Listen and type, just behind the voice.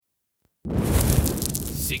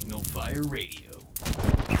Signal Fire Radio.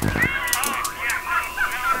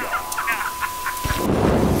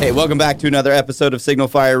 Hey, welcome back to another episode of Signal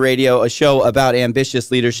Fire Radio, a show about ambitious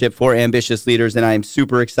leadership for ambitious leaders. And I am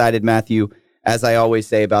super excited, Matthew, as I always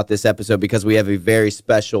say about this episode, because we have a very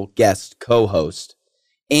special guest co-host,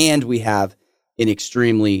 and we have an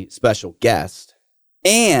extremely special guest,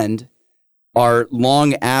 and our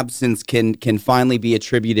long absence can finally be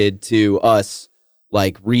attributed to us,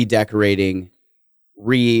 like redecorating,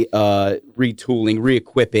 retooling,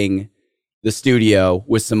 re-equipping the studio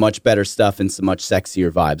with some much better stuff and some much sexier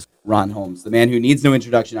vibes. Ron Holmes, the man who needs no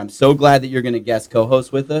introduction. I'm so glad that you're going to guest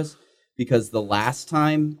co-host with us, because the last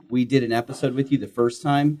time we did an episode with you, the first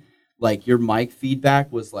time, like your mic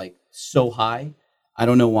feedback was like so high. I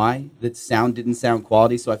don't know why. The sound didn't sound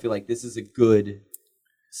quality, so I feel like this is a good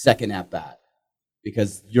second at bat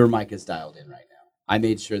because your mic is dialed in right now. I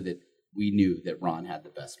made sure that we knew that Ron had the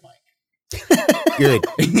best mic. Good.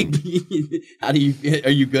 Are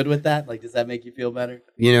you good with that? Like, does that make you feel better?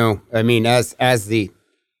 You know, I mean, as a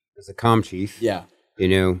comm chief, Yeah. you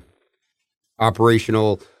know,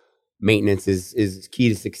 operational maintenance is key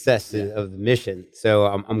to success of the mission. So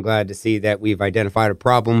I'm glad to see that we've identified a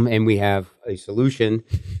problem and we have a solution,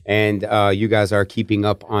 and you guys are keeping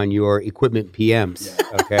up on your equipment PMs. Yeah.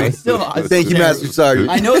 Okay. Thank you, Master Sergeant.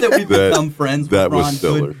 I know that we've become friends with that was Ron,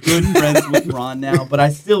 stellar. good friends with Ron now, but I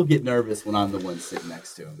still get nervous when I'm the one sitting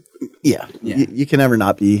next to him. Yeah. Yeah. You can never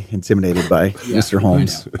not be intimidated by Mr.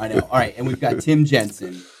 Holmes. I know. All right, and we've got Tim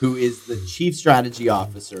Jensen, who is the Chief Strategy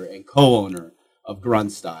Officer and co-owner of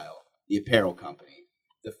Grunt Style, the apparel company,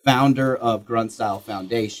 the founder of Grunt Style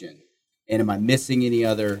Foundation. And am I missing any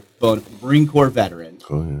other Marine Corps veteran?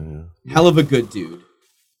 Oh, yeah. Hell of a good dude,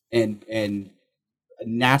 and a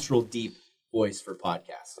natural deep voice for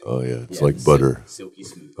podcasting. Oh, yeah. It's like butter. Silky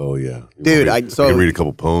smooth. Oh, yeah. Dude, you can read a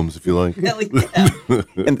couple poems if you like. Hell yeah.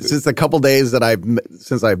 And since a couple days that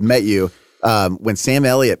since I've met you, when Sam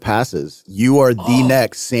Elliott passes, you are the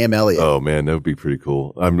next Sam Elliott. Oh, man, that would be pretty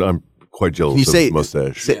cool. I'm quite jealous of his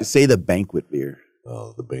mustache. Say the banquet beer.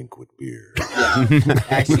 Oh, the banquet beer. Yeah.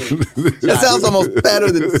 Actually, That sounds almost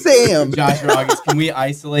better than Sam. Josh or August, can we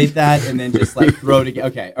isolate that and then just like throw it again?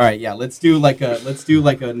 Okay, all right, yeah. Let's do like a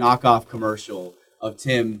knockoff commercial of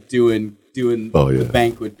Tim doing the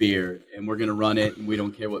banquet beer, and we're gonna run it, and we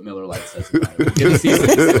don't care what Miller Lite says about it. We'll get a cease and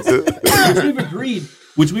desist.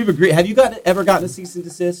 Which we've agreed. Have you ever gotten a cease and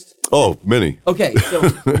desist? Oh, many. Okay,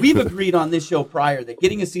 so we've agreed on this show prior that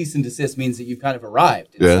getting a cease and desist means that you've kind of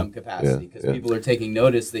arrived in some capacity, because people are taking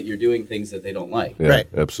notice that you're doing things that they don't like. Yeah, Right.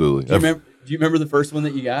 Absolutely. Do you remember the first one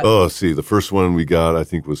that you got? Oh, see, the first one we got, I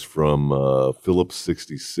think, was from Phillips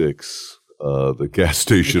 66, the gas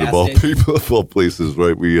station of all people, of all places,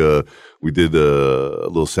 right? We did a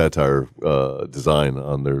little satire design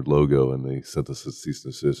on their logo, and they sent us a cease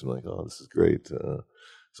and desist. I'm like, oh, this is great.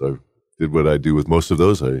 So I did what I do with most of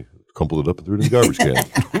those. I crumpled it up and threw it in the garbage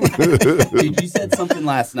can. Dude, you said something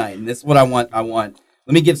last night, and this is what I want.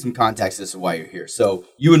 Let me give some context as to why you're here. So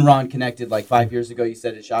you and Ron connected like 5 years ago, you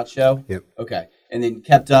said at SHOT Show? Yep. Okay. And then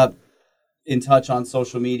kept up in touch on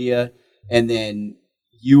social media, and then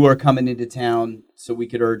you are coming into town so we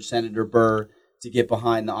could urge Senator Burr to get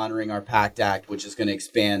behind the Honoring Our Pact Act, which is going to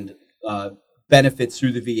expand benefits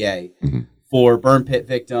through the VA for burn pit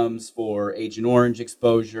victims, for Agent Orange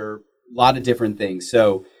exposure, a lot of different things.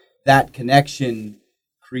 So that connection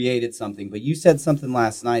created something. But you said something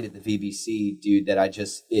last night at the VBC, dude, that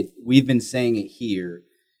we've been saying it here.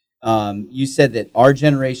 You said that our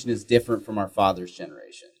generation is different from our father's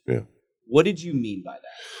generation. Yeah. What did you mean by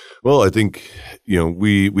that? Well, I think,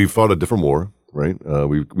 we fought a different war, right?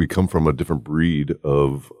 We come from a different breed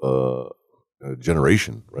of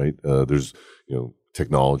generation, right? There's,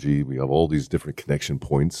 technology. We have all these different connection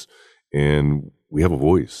points, and we have a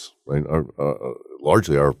voice, right?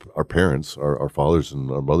 Largely our parents, our fathers and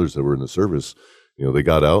our mothers that were in the service, they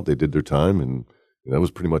got out, they did their time, and that was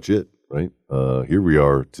pretty much it, right? Here we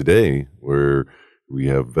are today, where we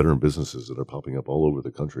have veteran businesses that are popping up all over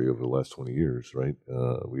the country over the last 20 years, right?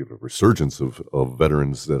 We have a resurgence of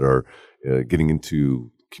veterans that are getting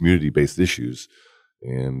into community-based issues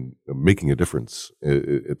and making a difference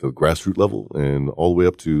at the grassroots level and all the way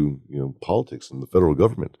up to politics and the federal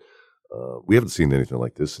government. We haven't seen anything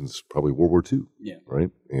like this since probably World War II, right?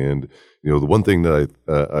 And the one thing that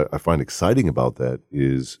I find exciting about that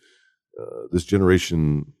is this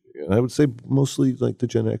generation, and I would say mostly like the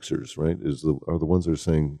Gen Xers, right, are the ones that are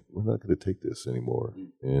saying we're not going to take this anymore,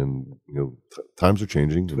 and times are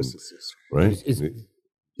changing, right? It's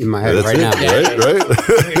in my head right now, right?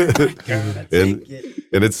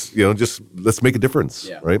 And it's just let's make a difference,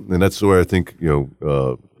 right? And that's where I think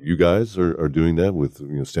you guys are doing that with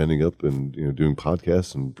standing up and doing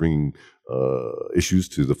podcasts and bringing issues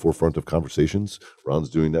to the forefront of conversations. Ron's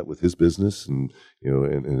doing that with his business and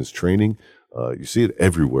and his training. You see it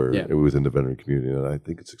everywhere within the veterinary community, and I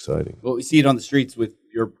think it's exciting. Well, we see it on the streets with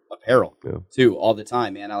your apparel too, all the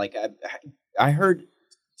time, man. I heard.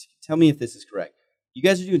 Tell me if this is correct. You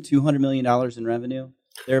guys are doing $200 million in revenue,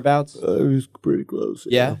 thereabouts. It was pretty close.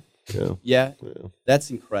 Yeah. Yeah.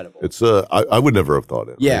 That's incredible. It's I would never have thought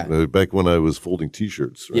it. Yeah. Right? Back when I was folding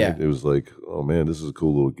T-shirts, right? Yeah. It was like, oh man, this is a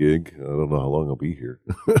cool little gig. I don't know how long I'll be here,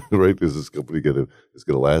 right? Is this company gonna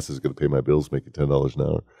last? Is it gonna pay my bills, making $10 an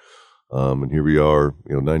hour? And here we are,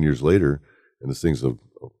 9 years later, and this thing's a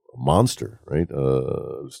monster, right? I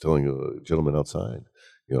was telling a gentleman outside,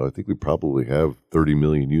 I think we probably have 30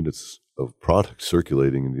 million units of product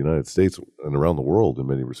circulating in the United States and around the world in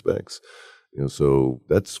many respects. So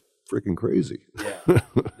that's freaking crazy. Yeah,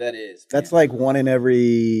 that is. That's like 1 in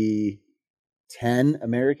every 10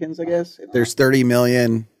 Americans, I guess. If there's 30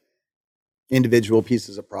 million individual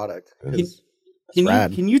pieces of product.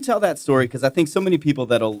 Can you tell that story? Because I think so many people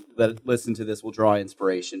that listen to this will draw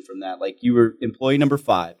inspiration from that. Like, you were employee number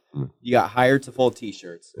 5. You got hired to fold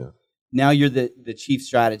T-shirts. Yeah. Now you're the chief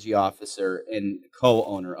strategy officer and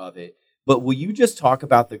co-owner of it. But will you just talk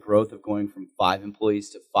about the growth of going from 5 employees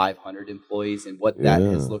to 500 employees and what that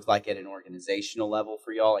has looked like at an organizational level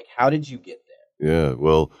for y'all? Like, how did you get there? Yeah,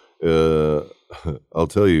 well, I'll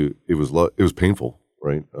tell you, it was painful,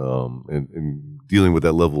 right? And dealing with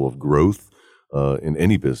that level of growth in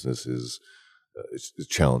any business is it's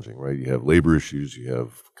challenging, right? You have labor issues, you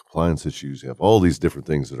have compliance issues, you have all these different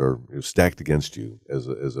things that are stacked against you as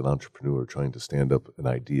an entrepreneur trying to stand up an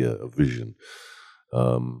idea, a vision,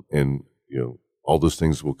 and all those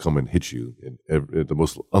things will come and hit you at the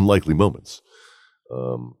most unlikely moments.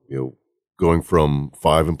 Going from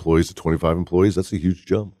 5 employees to 25 employees, that's a huge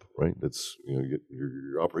jump, right? That's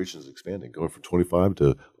your operation is expanding, going from 25 to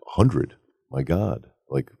 100. My God.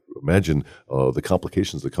 Like, imagine the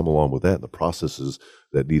complications that come along with that, and the processes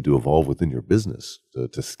that need to evolve within your business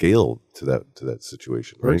to scale to that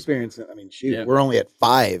situation. We're right? experiencing. I mean, we're only at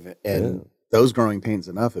 5, and those growing pains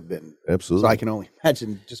enough have been absolutely. So I can only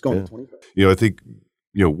imagine just going to 25. I think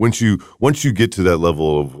once you get to that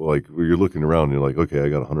level of like where you're looking around, and you're like, okay, I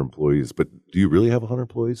got 100 employees, but do you really have 100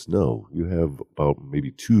 employees? No, you have about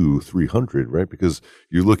maybe 200-300, right? Because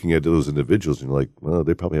you're looking at those individuals, and you're like, well,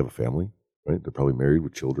 they probably have a family. Right, they're probably married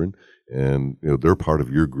with children, and they're part of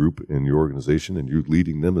your group and your organization, and you're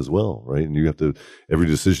leading them as well, right? And you have to every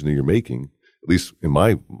decision that you're making, at least in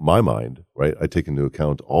my mind, right? I take into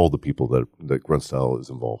account all the people that Grunt Style is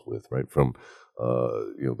involved with, right? From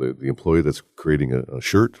the employee that's creating a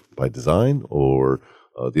shirt by design, or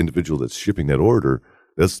the individual that's shipping that order.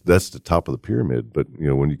 That's the top of the pyramid. But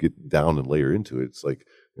when you get down and layer into it, it's like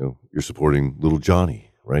you're supporting little Johnny,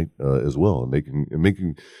 right, as well, and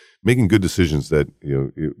making good decisions that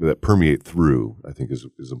that permeate through, I think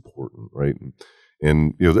is important, right?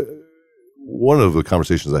 And one of the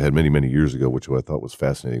conversations I had many years ago, which I thought was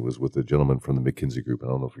fascinating, was with a gentleman from the McKinsey Group. I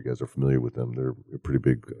don't know if you guys are familiar with them. They're a pretty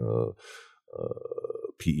big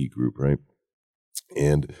PE group, right?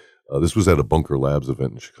 And this was at a Bunker Labs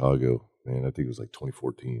event in Chicago, and I think it was like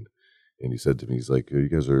 2014. And he said to me, he's like, "You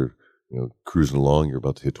guys are cruising along. You're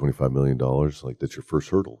about to hit $25 million. Like, that's your first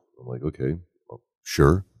hurdle." I'm like, "Okay, well,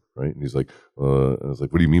 sure." Right. And he's like, and I was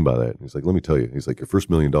like, "What do you mean by that?" And he's like, "Let me tell you." He's like, "Your first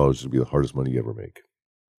 $1 million is going to be the hardest money you ever make.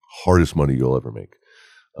 Hardest money you'll ever make.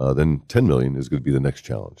 Then 10 million is going to be the next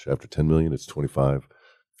challenge. After 10 million, it's 25,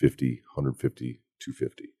 50, 150,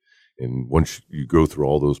 250. And once you go through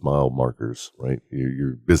all those mile markers, right,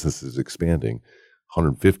 your business is expanding.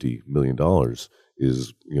 $150 million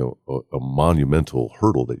is, a monumental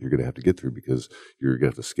hurdle that you're going to have to get through, because you're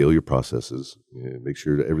going to have to scale your processes, make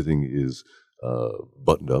sure that everything is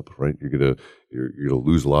buttoned up, right? You're gonna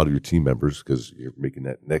lose a lot of your team members because you're making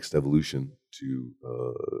that next evolution to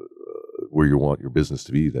where you want your business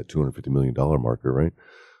to be, that $250 million marker, right?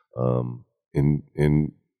 And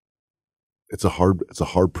it's a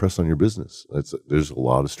hard press on your business. There's a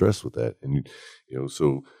lot of stress with that, and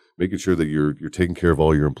so making sure that you're taking care of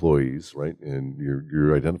all your employees, right? And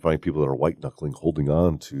you're identifying people that are white knuckling, holding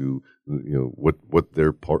on to what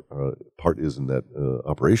their part is in that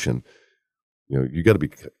operation. You got to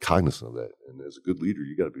be cognizant of that. And as a good leader,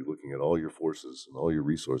 you got to be looking at all your forces and all your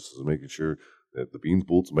resources and making sure that the beans,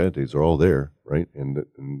 bolts, and band-aids are all there, right? And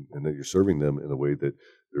that you're serving them in a way that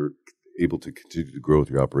they're able to continue to grow with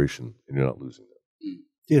your operation and you're not losing them.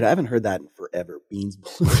 Dude, I haven't heard that in forever. Beans,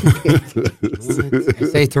 bolts, and band-aids. I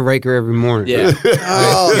say it to Riker every morning. Yeah.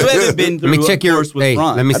 Oh, You haven't been through Let me check a course with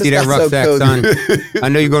Ron. Let me see that That's so rucksack, cozy. son. I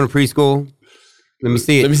know you're going to preschool. Let me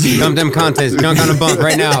see it. Jump them contests. Junk on a bunk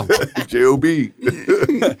right now. J-O-B.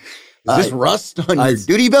 Is this rust on your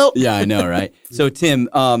duty belt? Yeah, I know, right? So, Tim,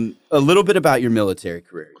 a little bit about your military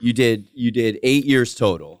career. You did 8 years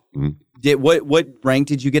total. Mm-hmm. What rank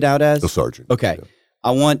did you get out as? A sergeant. Okay. Yeah.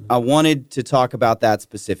 I wanted to talk about that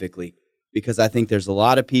specifically because I think there's a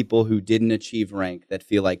lot of people who didn't achieve rank that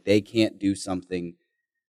feel like they can't do something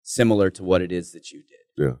similar to what it is that you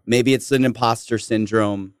did. Yeah. Maybe it's an imposter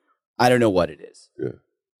syndrome. I don't know what it is. Yeah.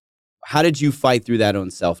 How did you fight through that own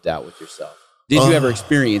self-doubt with yourself? Did you ever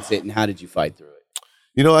experience it, and how did you fight through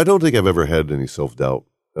it? I don't think I've ever had any self-doubt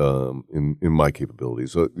in my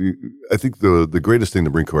capabilities. So I think the greatest thing the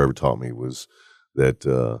Marine Corps ever taught me was that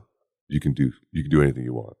you can do anything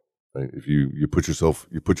you want. Right? If you put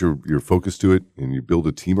your focus to it, and you build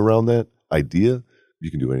a team around that idea, you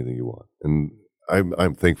can do anything you want. And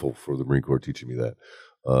I'm thankful for the Marine Corps teaching me that.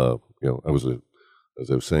 As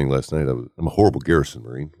I was saying last night, I'm a horrible garrison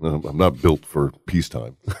Marine. I'm not built for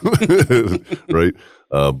peacetime, right?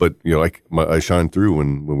 But I shined through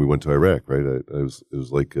when we went to Iraq, right? It was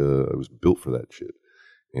like I was built for that shit,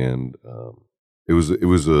 and it was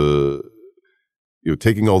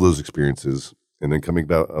taking all those experiences and then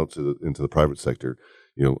coming out into the private sector.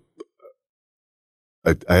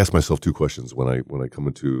 I ask myself two questions when I come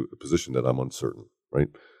into a position that I'm uncertain, right?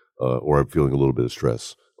 Or I'm feeling a little bit of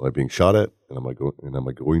stress. Am I being shot at, and am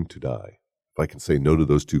I going to die? If I can say no to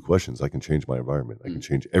those two questions, I can change my environment. I can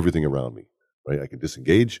change everything around me, right? I can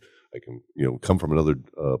disengage. I can, come from another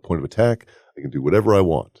point of attack. I can do whatever I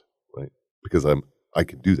want, right? Because I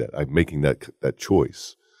can do that. I'm making that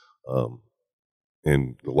choice,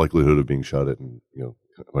 and the likelihood of being shot at, and am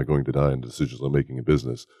I going to die, and decisions I'm making in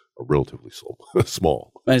business are relatively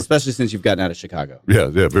small. And especially since you've gotten out of Chicago. Yeah,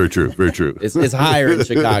 very true, very true. It's higher in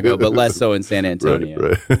Chicago, but less so in San Antonio.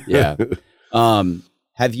 Right. Yeah.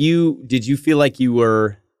 Did you feel like you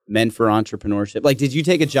were meant for entrepreneurship? Like, did you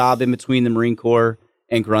take a job in between the Marine Corps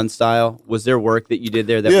and Grunt Style? Was there work that you did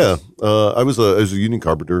there? I was a union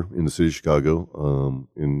carpenter in the city of Chicago,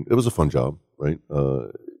 and it was a fun job, right?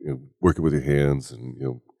 Working with your hands and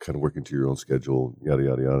kind of working to your own schedule, yada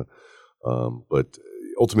yada yada. But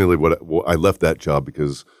ultimately, I left that job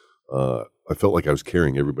because I felt like I was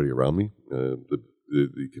carrying everybody around me.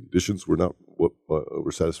 The conditions were not what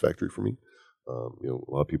were satisfactory for me. A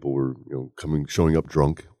lot of people were showing up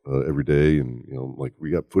drunk every day, and like, we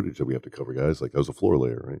got footage that we have to cover, guys. Like, I was a floor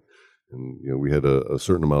layer, right? And we had a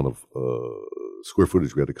certain amount of square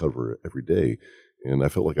footage we had to cover every day. And I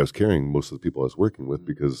felt like I was carrying most of the people I was working with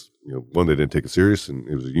because, one, they didn't take it serious, and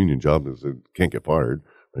it was a union job. They can't get fired.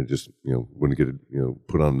 I just, wouldn't get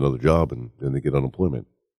put on another job, and then they get unemployment,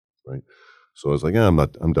 right? So I was like, I'm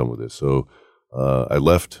done with this. So I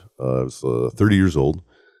left. I was 30 years old.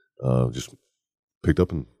 Just picked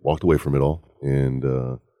up and walked away from it all, and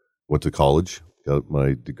went to college. Got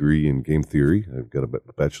my degree in game theory. I've got a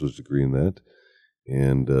bachelor's degree in that,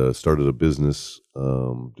 and started a business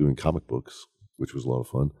doing comic books, which was a lot of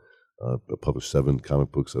fun. I published 7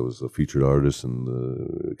 comic books. I was a featured artist in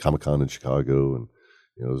the Comic-Con in Chicago, and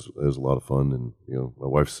it was a lot of fun. And my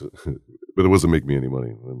wife's, but it wasn't making me any money.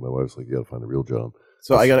 And my wife's like, "You got to find a real job."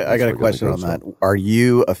 So I got a question on that. Are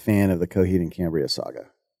you a fan of the Coheed and Cambria saga?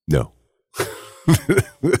 No.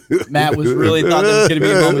 Matt was really thought there was going to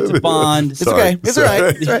be a moment to bond. It's okay. It's all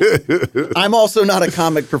right. It's all right. I'm also not a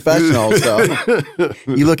comic professional, so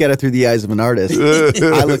you look at it through the eyes of an artist.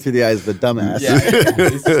 I look through the eyes of a dumbass. Yeah.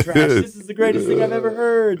 This is trash. This is the greatest thing I've ever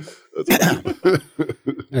heard.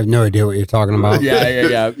 I have no idea what you're talking about.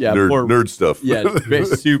 Yeah. Nerd stuff. Yeah,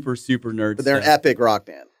 super nerd But they're an stuff. epic rock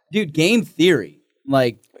band. Dude, game theory,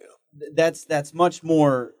 like, that's much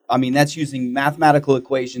more. I mean, that's using mathematical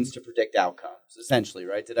equations to predict outcomes, essentially,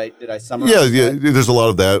 right? Did I summarize? Yeah. There's a lot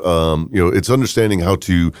of that. It's understanding how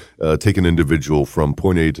to take an individual from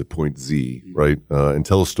point A to point Z, right, and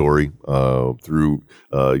tell a story through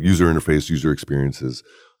user interface, user experiences,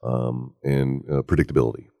 and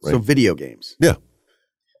predictability. Right? So video games. Yeah.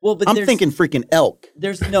 Well, but I'm thinking freaking Elk.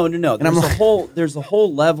 There's no. There's a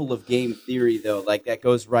whole level of game theory though, like that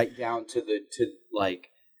goes right down to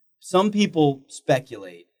some people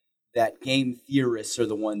speculate that game theorists are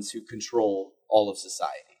the ones who control all of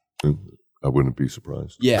society. I wouldn't be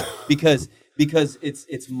surprised. Yeah, because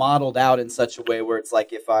it's modeled out in such a way where it's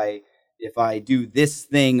like if I do this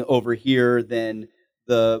thing over here, then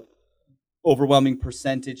the overwhelming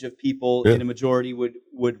percentage of people in a majority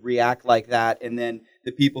would react like that, and then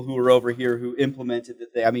the people who are over here who implemented the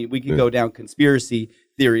thing. I mean, we could go down conspiracy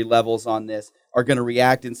theory levels on this, are going to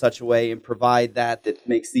react in such a way and provide that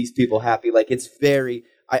makes these people happy. Like, it's very.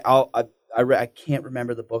 I can't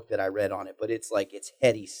remember the book that I read on it, but it's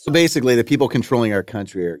heady So stuff. basically, the people controlling our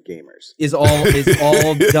country are gamers. Is all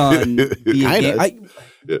done via Kinda. game.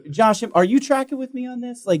 Josh, are you tracking with me on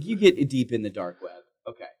this? Like, you get deep in the dark web.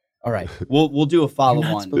 Okay. All right. We'll do a follow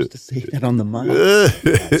You're not on. supposed to say that on the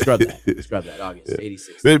mic. Scrub that. August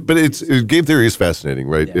 86. But it's game theory is fascinating,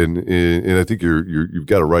 right? Yeah. And I think you've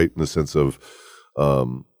got it right in the sense of,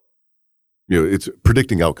 it's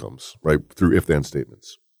predicting outcomes, right, through if-then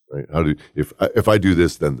statements, right? If I do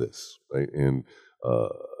this, then this, right? And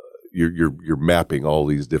you're mapping all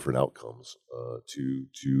these different outcomes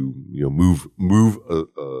to move a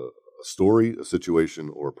story, a situation,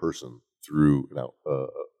 or a person through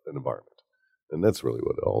an environment. And that's really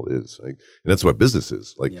what it all is. Like, and that's what business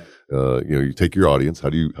is. Like, you take your audience. How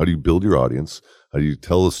do you build your audience? How do you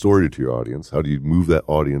tell a story to your audience? How do you move that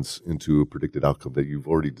audience into a predicted outcome that you've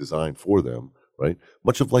already designed for them, right?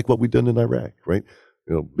 Much of like what we've done in Iraq, right?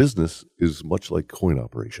 Business is much like coin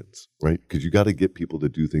operations, right? Because you got to get people to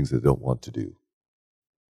do things they don't want to do,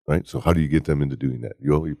 right? So how do you get them into doing that?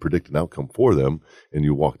 You predict an outcome for them, and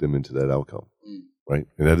you walk them into that outcome, right?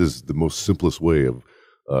 And that is the most simplest way of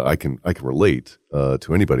I can relate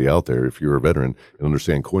to anybody out there. If you're a veteran and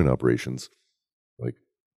understand coin operations, like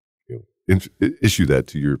issue that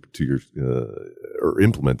to your or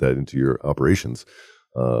implement that into your operations,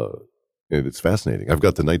 and it's fascinating. I've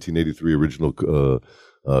got the 1983 original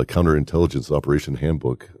counterintelligence operation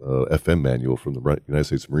handbook, FM manual from the United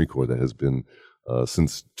States Marine Corps that has been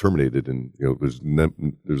since terminated, and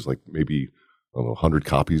there's like maybe 100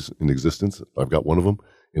 copies in existence. I've got one of them.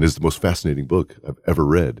 And it's the most fascinating book I've ever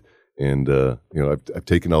read. And, I've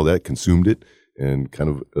taken all that, consumed it, and kind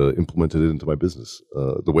of implemented it into my business,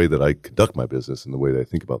 the way that I conduct my business and the way that I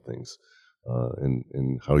think about things,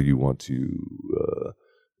 and how you want to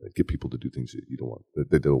get people to do things that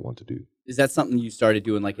they don't want to do. Is that something you started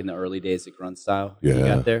doing like in the early days of Grunt Style? Yeah. You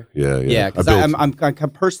got there? Yeah. Because I'm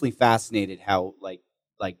personally fascinated how like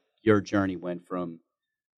your journey went from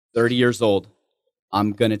 30 years old,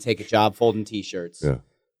 I'm going to take a job folding T-shirts. Yeah.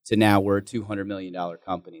 To now we're a $200 million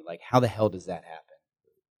company. Like, how the hell does that happen?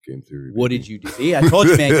 Game theory. What did you do? See, I told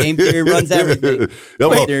you, man, game theory runs everything.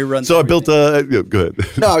 Game theory runs so everything. I built go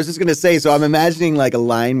ahead. No, I was just going to say, so I'm imagining like a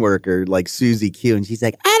line worker like Susie Q, and she's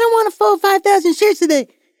like, I don't want to fold 5,000 shirts today.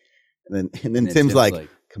 And then Tim's like,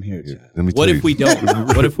 come here, Jeff. Let me What tell if you. we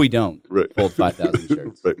don't? What if we don't Right. fold 5,000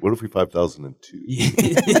 shirts? Right. What if we 5,002?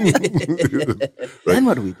 Then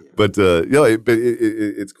what do we do? But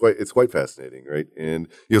it's quite fascinating, right? And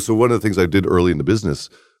so one of the things I did early in the business,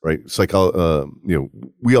 right?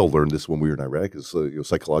 We all learned this when we were in Iraq is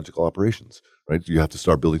psychological operations, right? You have to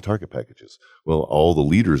start building target packages. Well, all the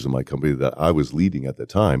leaders in my company that I was leading at the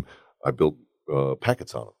time, I built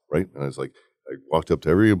packets on them, right? And I was like, I walked up to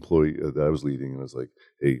every employee that I was leading, and I was like,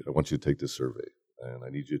 "Hey, I want you to take this survey, and I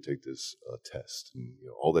need you to take this test." And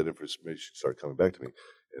all that information started coming back to me.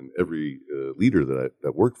 And every leader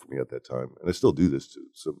that worked for me at that time, and I still do this to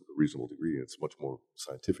some reasonable degree, and it's much more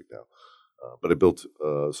scientific now. But I built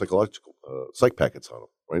psychological psych packets on them,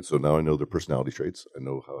 right? So now I know their personality traits. I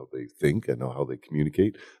know how they think. I know how they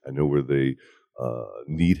communicate. I know where they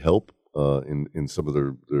need help in some of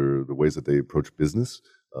the ways that they approach business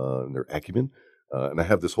and their acumen. And I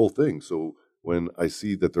have this whole thing. So when I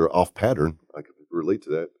see that they're off pattern, I can relate to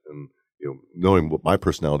that. And knowing what my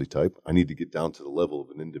personality type, I need to get down to the level of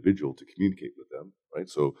an individual to communicate with them, right?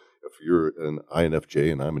 So if you're an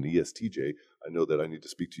INFJ and I'm an ESTJ, I know that I need to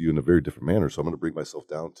speak to you in a very different manner. So I'm going to bring myself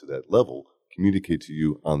down to that level, communicate to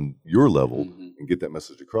you on your level, and get that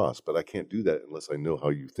message across. But I can't do that unless I know how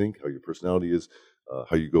you think, how your personality is,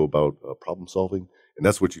 how you go about problem solving. And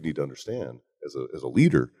that's what you need to understand as a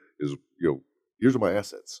leader is, here's my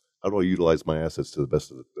assets. How do I utilize my assets to the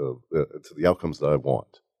best of to the outcomes that I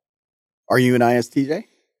want? Are you an ISTJ?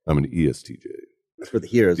 I'm an ESTJ. That's where the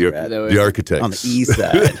heroes are at. The architects. On the E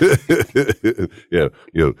side.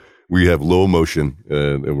 Yeah, we have low emotion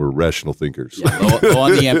and we're rational thinkers. Yeah, low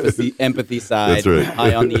on the empathy side, That's right.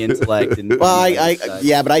 high on the intellect. And Well, side.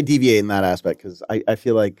 but I deviate in that aspect because I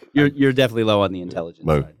feel like You're definitely low on the intelligence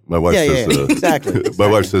side. My wife says exactly. My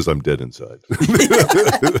wife says I'm dead inside.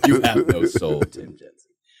 You have no soul, Tim Jensen.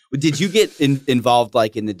 Did you get involved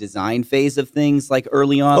like in the design phase of things like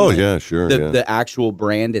early on? Oh like, yeah, sure. The actual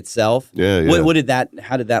brand itself. Yeah. What did that?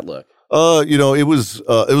 How did that look? It was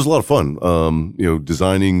a lot of fun.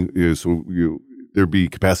 Designing. There'd be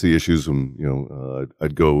capacity issues, and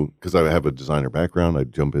I'd go because I have a designer background.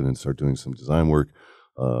 I'd jump in and start doing some design work.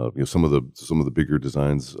 Some of the bigger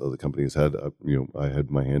designs the company has had. I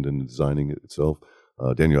had my hand in designing it itself.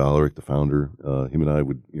 Daniel Alaric, the founder, him and I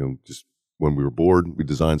would just when we were bored, we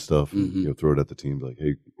design stuff, and, throw it at the team, like,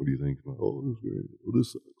 hey, what do you think? Like, oh, this is great. Oh,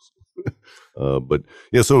 this sucks. But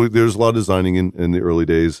yeah, so there's a lot of designing in the early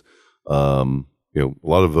days. A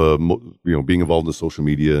lot of being involved in social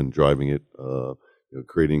media and driving it,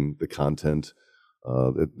 creating the content.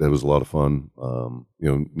 That was a lot of fun.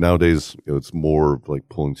 Nowadays, it's more of like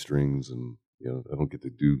pulling strings, and I don't get to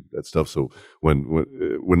do that stuff. So when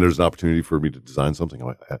there's an opportunity for me to design something, I'm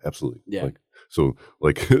like, absolutely. Yeah.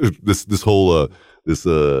 This whole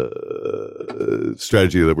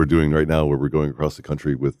strategy that we're doing right now, where we're going across the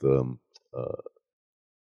country with the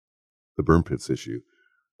burn pits issue,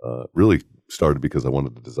 really started because I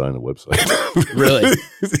wanted to design a website. Really?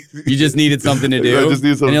 You just needed something to do? I just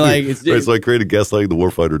needed something and to do. So I created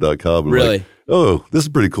gaslightingthewarfighter.com. Really? Like, oh, this is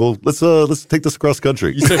pretty cool. Let's take this across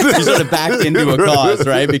country. You sort of backed into a cause,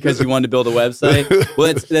 right? Because you wanted to build a website.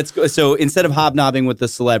 Well, that's so instead of hobnobbing with the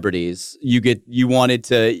celebrities, you wanted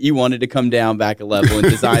to come down back a level and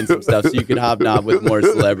design some stuff so you could hobnob with more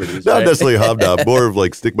celebrities. Not right? necessarily hobnob, more of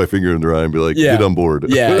like stick my finger in their eye and be like, get on board.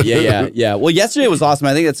 Yeah. Well, yesterday was awesome.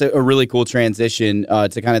 I think that's a really cool transition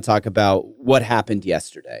to kind of talk about what happened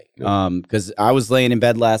yesterday. Because I was laying in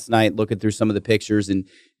bed last night looking through some of the pictures and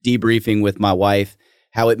debriefing with my wife,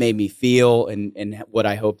 how it made me feel, and what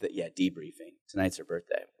I hope that debriefing. Tonight's her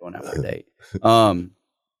birthday. Going out for a date. And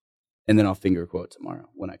then I'll finger quote tomorrow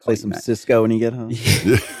when I call Play some Cisco when you get home.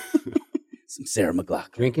 Some Sarah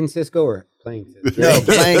McLachlan. Drinking Cisco or playing Cisco? No,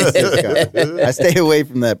 playing Cisco. I stay away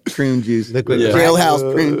from that prune juice,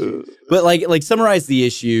 Trailhouse prune juice. But like summarize the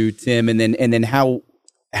issue, Tim, and then how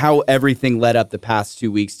everything led up the past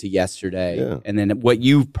 2 weeks to yesterday, and then what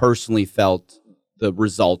you personally felt the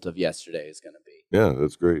result of yesterday is going to be. Yeah,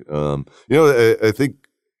 that's great. I think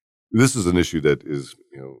this is an issue that is,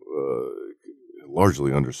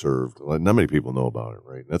 largely underserved. Not many people know about it,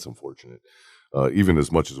 right? That's unfortunate. Even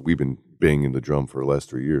as much as we've been banging the drum for the last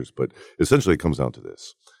 3 years, but essentially it comes down to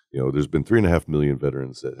this. There's been 3.5 million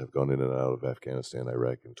veterans that have gone in and out of Afghanistan,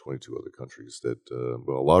 Iraq, and 22 other countries that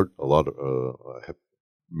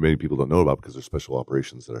many people don't know about because there's special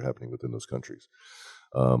operations that are happening within those countries.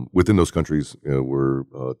 Within those countries were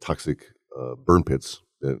toxic burn pits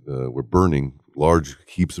that were burning large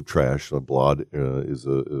heaps of trash. Balad is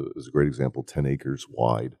a great example, 10 acres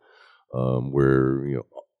wide, where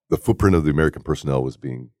the footprint of the American personnel was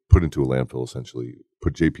being put into a landfill, essentially,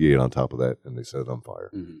 put JP8 on top of that, and they set it on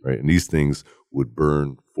fire, right? And these things would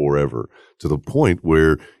burn forever, to the point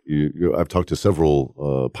where I've talked to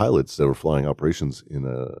several pilots that were flying operations in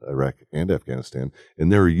Iraq and Afghanistan,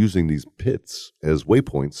 and they were using these pits as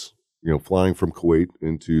waypoints, flying from Kuwait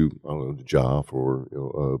into, I don't know, Jaf or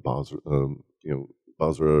Basra,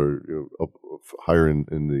 or up higher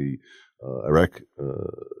in the Iraq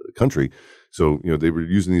country. So, they were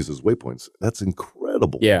using these as waypoints. That's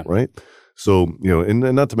incredible, right? So, and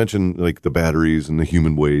not to mention like the batteries and the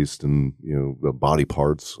human waste and, the body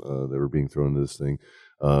parts that were being thrown into this thing.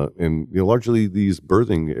 And, largely these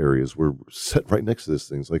birthing areas were set right next to this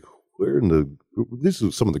thing. It's like, this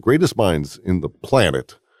is some of the greatest minds in the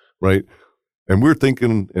planet, right? And we're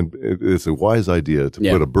thinking, and it's a wise idea to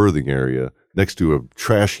put a birthing area next to a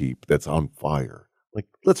trash heap that's on fire. Like,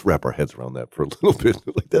 let's wrap our heads around that for a little bit.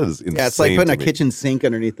 Like, that is insane. Yeah, it's like putting a kitchen sink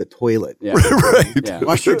underneath the toilet. Yeah. Right. Yeah.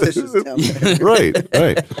 Wash your dishes down there. Right.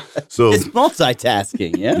 So it's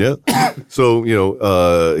multitasking, yeah. So,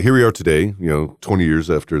 here we are today, 20 years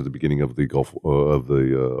after the beginning of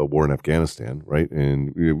the war in Afghanistan, right?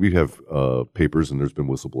 And we have papers, and there's been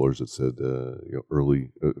whistleblowers that said,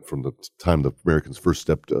 early from the time the Americans first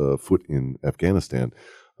stepped foot in Afghanistan,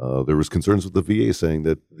 there was concerns with the VA saying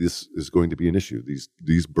that this is going to be an issue.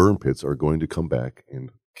 These burn pits are going to come back and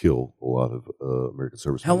kill a lot of American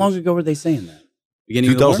service members. How long ago were they saying that?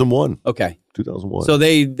 Beginning 2001. Okay. 2001. So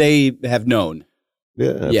they have known.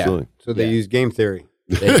 Yeah, absolutely. So they use game theory.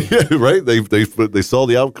 Right? They saw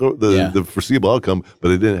the outcome, the foreseeable outcome,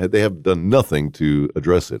 but they have done nothing to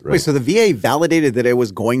address it. Right? Wait, so the VA validated that it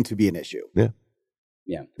was going to be an issue? Yeah.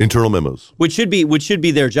 Internal memos. Which should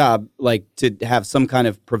be their job, like to have some kind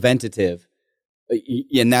of preventative,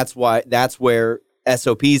 and that's where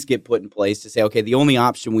SOPs get put in place to say, okay, the only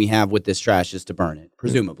option we have with this trash is to burn it,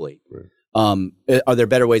 presumably. Right. Are there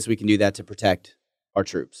better ways we can do that to protect our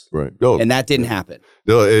troops? Right. Oh, and that didn't happen.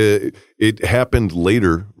 No, it happened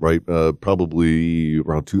later, right? Probably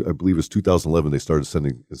around I believe it was 2011. They started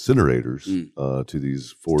sending incinerators to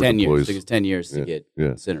these forward 10 deploys. years. It took us 10 years to get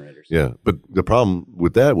incinerators. Yeah, but the problem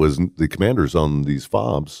with that was the commanders on these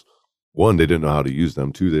FOBs. One, they didn't know how to use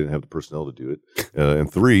them. Two, they didn't have the personnel to do it. And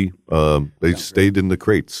three, they stayed in the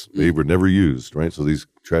crates. They were never used, right? So these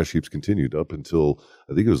trash heaps continued up until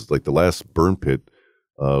I think it was like the last burn pit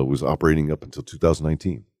was operating up until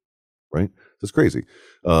 2019. Right? That's crazy.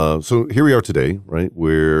 So here we are today, right,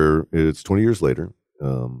 where it's 20 years later.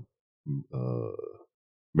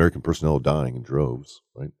 American personnel dying in droves,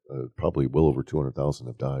 right? Probably well over 200,000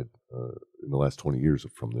 have died in the last 20 years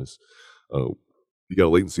from this. You got a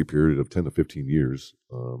latency period of 10 to 15 years.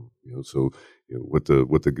 So what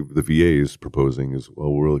the VA is proposing is,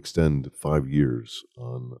 well, we'll extend 5 years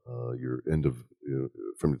on your end of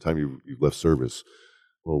from the time you've left service.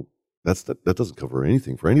 Well, that doesn't cover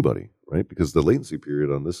anything for anybody, right? Because the latency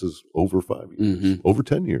period on this is over 5 years, over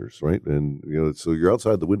 10 years, right? And so you're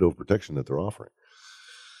outside the window of protection that they're offering.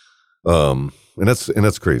 And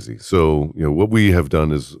that's crazy. So, what we have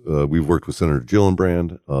done is, we've worked with Senator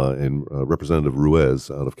Gillibrand, and Representative Ruiz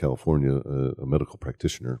out of California, a medical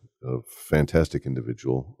practitioner, a fantastic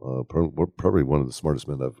individual, probably one of the smartest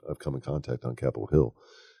men I've come in contact on Capitol Hill,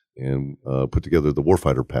 and, put together the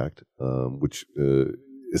Warfighter Pact, which,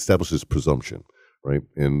 establishes presumption, right?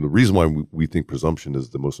 And the reason why we think presumption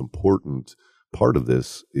is the most important part of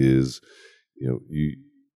this is,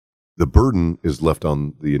 the burden is left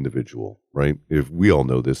on the individual, right? If we all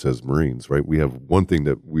know this as Marines, right? We have one thing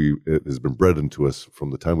that it has been bred into us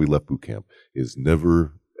from the time we left boot camp is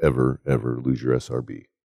never, ever, ever lose your SRB,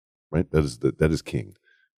 right? That is king.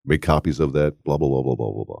 Make copies of that, blah, blah, blah, blah,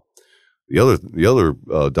 blah, blah, blah. The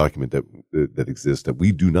other document that exists that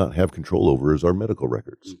we do not have control over is our medical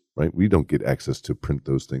records, right? We don't get access to print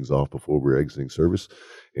those things off before we're exiting service,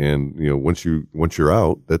 and once you're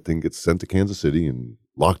out, that thing gets sent to Kansas City and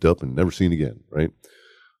locked up and never seen again, right?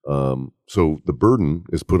 So the burden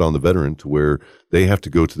is put on the veteran to where they have to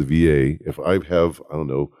go to the VA. If I have,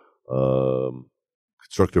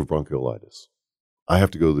 constructive bronchiolitis, I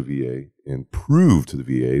have to go to the VA and prove to the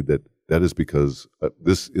VA that is because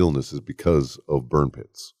this illness is because of burn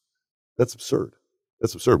pits. That's absurd.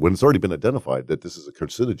 That's absurd when it's already been identified that this is a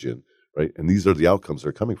carcinogen, right? And these are the outcomes that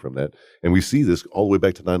are coming from that. And we see this all the way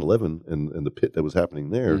back to 9/11 and the pit that was happening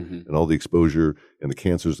there, and all the exposure and the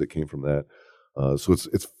cancers that came from that. So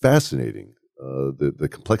it's fascinating, the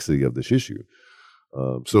complexity of this issue.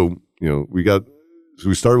 So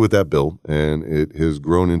we started with that bill, and it has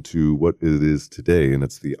grown into what it is today, and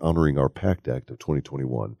it's the Honoring Our Pact Act of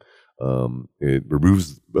 2021. It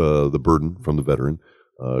removes the burden from the veteran,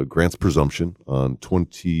 grants presumption on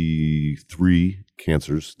 23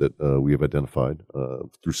 cancers that we have identified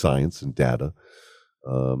through science and data,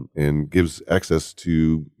 and gives access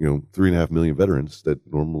to 3.5 million veterans that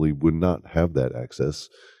normally would not have that access.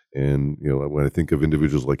 And when I think of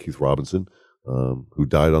individuals like Keith Robinson, who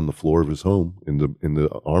died on the floor of his home in the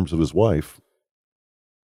arms of his wife.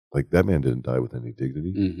 Like, that man didn't die with any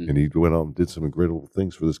dignity, and he went out and did some incredible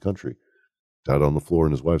things for this country. Died on the floor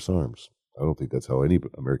in his wife's arms. I don't think that's how any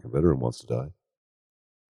American veteran wants to die.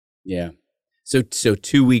 Yeah. So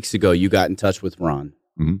 2 weeks ago, you got in touch with Ron.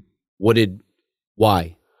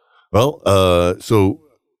 Why? Well, so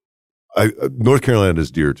North Carolina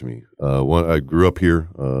is dear to me. I grew up here.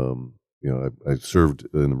 I served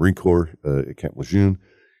in the Marine Corps at Camp Lejeune,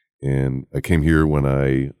 and I came here when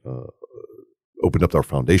I opened up our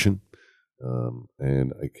foundation,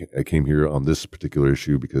 and I came here on this particular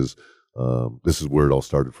issue because this is where it all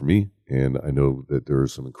started for me, and I know that there are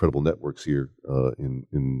some incredible networks here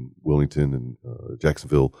in Wilmington and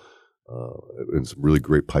Jacksonville, and some really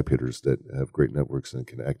great pipe hitters that have great networks and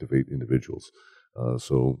can activate individuals.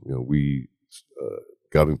 So we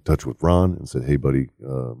got in touch with Ron and said, "Hey, buddy,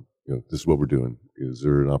 this is what we're doing. Is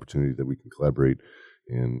there an opportunity that we can collaborate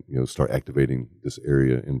and start activating this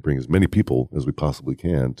area and bring as many people as we possibly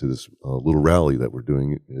can to this little rally that we're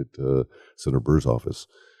doing at Senator Burr's office?"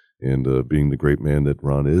 And being the great man that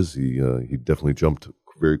Ron is, he definitely jumped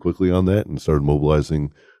very quickly on that and started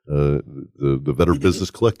mobilizing the Veteran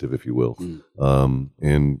Business Collective, if you will.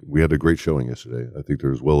 And we had a great showing yesterday. I think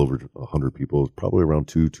there was well over 100 people, probably around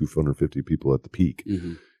 250 people at the peak.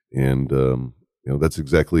 And that's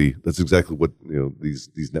exactly what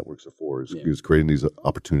these networks are for. Is creating these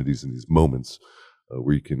opportunities and these moments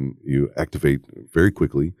where you activate very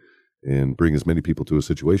quickly and bring as many people to a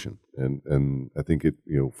situation. And I think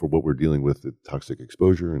for what we're dealing with, the toxic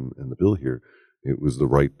exposure and the bill here, it was the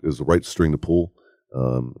right string to pull,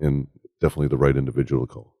 and definitely the right individual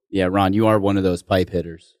to call. Yeah, Ron, you are one of those pipe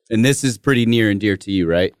hitters, and this is pretty near and dear to you,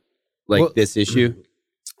 right? This issue.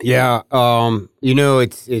 Yeah,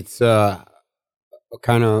 it's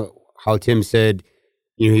kind of how Tim said.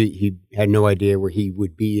 He had no idea where he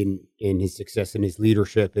would be in his success and his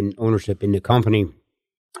leadership and ownership in the company.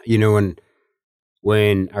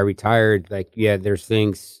 When I retired, there's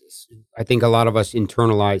things, I think a lot of us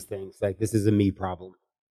internalize things like this is a me problem.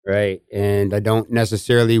 right? And I don't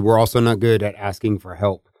necessarily, we're also not good at asking for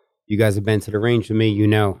help. You guys have been to the range with me, you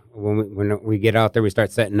know, when we get out there, we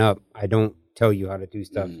start setting up, I don't tell you how to do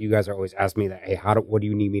stuff. You guys are always asking me that, hey, what do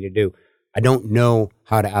you need me to do? I don't know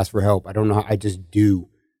how to ask for help. I don't know how, I just do,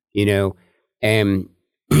 you know? And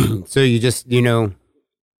so you just, you know,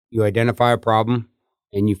 you identify a problem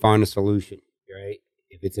and you find a solution, right?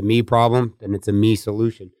 If it's a me problem, then it's a me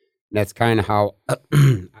solution. And that's kind of how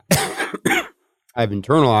I've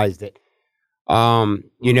internalized it.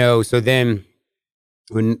 You know, so then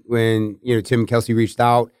when you know, Tim and Kelsey reached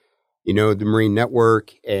out, you know, the Marine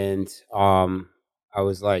Network, and I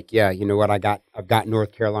was like, yeah, you know what, I've got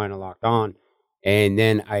North Carolina locked on. And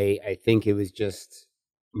then I think it was just,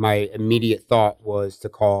 my immediate thought was to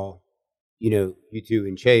call, you know, you two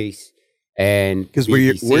and Chase. And because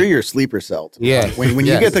we're your sleeper cell. Yeah. When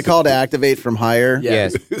you get the call to activate from higher,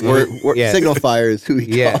 yes, we're Signal Fire is who we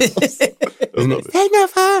call. Signal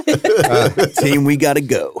Fire. Team, we gotta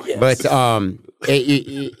go. Yes. But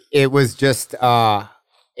it was just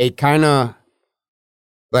it kind of,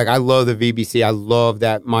 like, I love the VBC. I love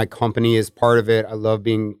that my company is part of it. I love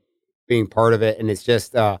being part of it, and it's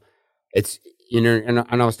just it's, you know, and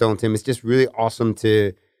I was telling Tim, it's just really awesome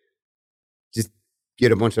to just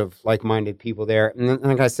get a bunch of like-minded people there. And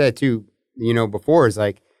like I said too, you know, before, is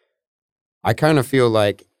like, I kind of feel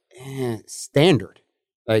like standard,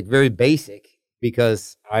 like very basic,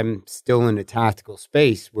 because I'm still in a tactical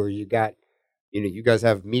space where you got, you know, you guys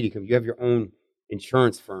have Mediacom, you have your own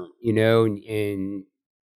insurance firm, you know, and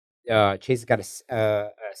Chase has got a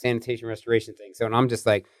sanitation restoration thing. So, and I'm just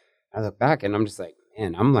like, I look back and I'm just like,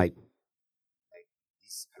 man, I'm like,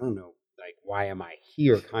 I don't know, like, why am I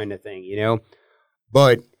here kind of thing, you know?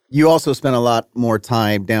 But you also spent a lot more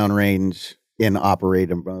time downrange in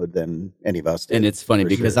operating mode than any of us did. And it's funny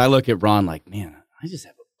because I look at Ron like, man, I just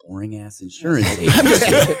have a boring ass insurance agent.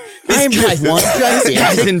 I am just one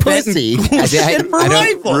gigantic pussy.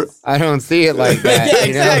 I don't see it like that. Yeah,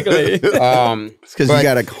 exactly. It's because you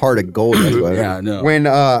got a heart of gold. Yeah, no.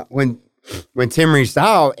 When Tim reached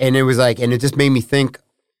out, and it was like, and it just made me think,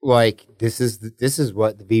 like, this is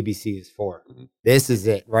what the VBC is for. Mm-hmm. This is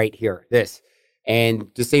it right here. This. And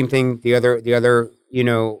the same thing, the other, you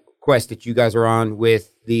know, quest that you guys are on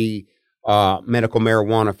with the medical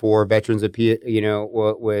marijuana for veterans of, you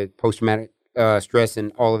know, with post-traumatic stress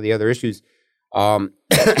and all of the other issues. I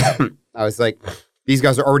was like, these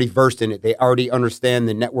guys are already versed in it. They already understand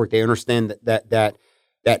the network. They understand that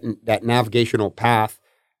navigational path,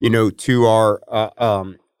 you know, to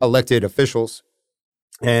our elected officials.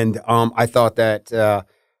 And I thought that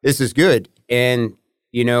this is good. And,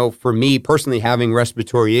 you know, for me personally, having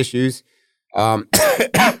respiratory issues,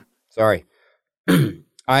 sorry,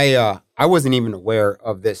 I wasn't even aware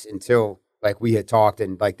of this until, like, we had talked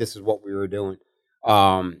and, like, this is what we were doing.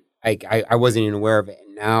 I wasn't even aware of it.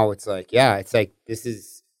 And now it's like, yeah, it's like,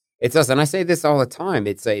 it's us. And I say this all the time.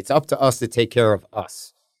 It's up to us to take care of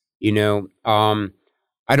us. You know, I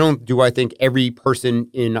think every person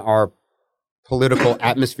in our political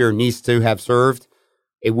atmosphere needs to have served.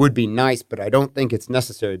 It would be nice, but I don't think it's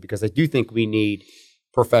necessary, because I do think we need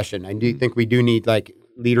profession. I do think we do need, like,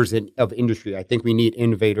 leaders of industry. I think we need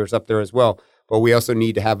innovators up there as well, but we also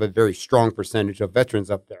need to have a very strong percentage of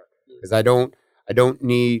veterans up there, because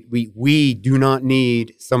we do not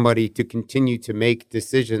need somebody to continue to make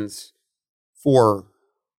decisions for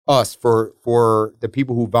us, for the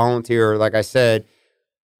people who volunteer, like I said,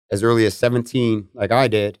 as early as 17, like I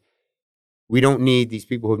did. We don't need these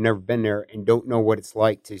people who have never been there and don't know what it's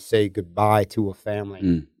like to say goodbye to a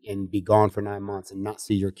family and be gone for 9 months and not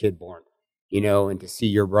see your kid born, you know, and to see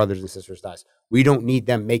your brothers and sisters die. We don't need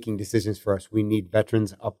them making decisions for us. We need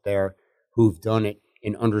veterans up there who've done it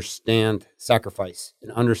and understand sacrifice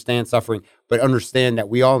and understand suffering, but understand that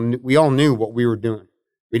we all knew what we were doing.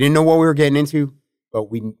 We didn't know what we were getting into,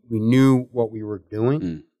 but we knew what we were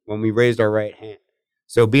doing when we raised our right hand.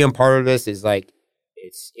 So being part of this is like,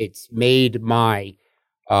 it's made my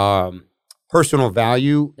personal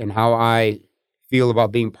value and how I feel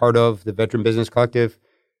about being part of the Veteran Business Collective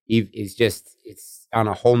it's on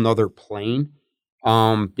a whole nother plane,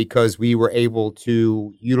 because we were able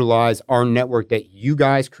to utilize our network that you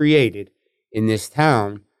guys created in this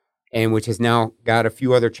town, and which has now got a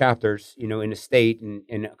few other chapters, you know, in the state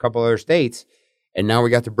and a couple other states. And now we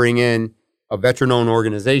got to bring in a veteran-owned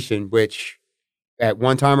organization, which at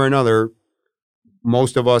one time or another,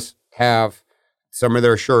 most of us have some of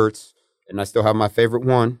their shirts, and I still have my favorite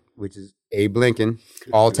one, which is Abe Lincoln,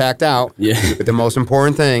 all tacked out. Yeah. But the most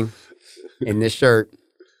important thing in this shirt,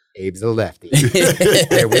 Abe's a lefty.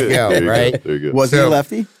 There we go, right? There you go. Was he a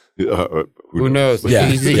lefty? Who knows? Yeah.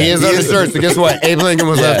 He is underserved. So guess what? Abe Lincoln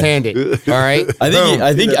was left-handed. All right.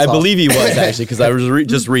 I believe he was actually, because I was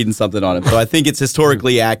just reading something on him. So I think it's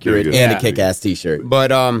historically accurate and a kick-ass T-shirt.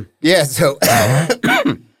 But yeah. So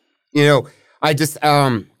I just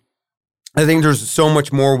I think there's so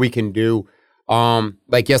much more we can do.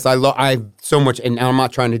 Yes, I so much, and I'm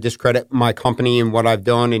not trying to discredit my company and what I've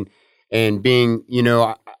done, and being,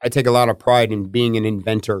 I take a lot of pride in being an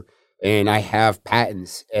inventor, and I have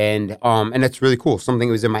patents, and that's really cool. Something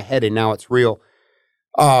that was in my head, and now it's real.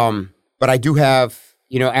 But I do have,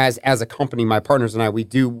 as a company, my partners and I, we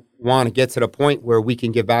do want to get to the point where we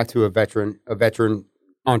can give back to a veteran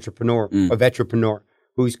entrepreneur, a veteranpreneur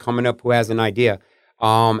who's coming up, who has an idea,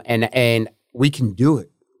 and we can do it.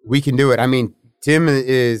 We can do it. I mean, Tim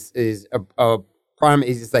is a prime.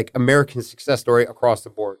 He's just like American success story across the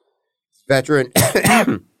board. Veteran,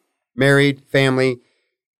 married, family,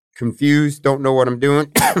 confused, don't know what I'm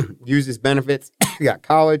doing, uses benefits, got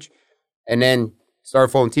college, and then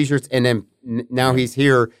started folding T-shirts, and then now he's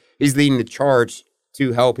here. He's leading the charge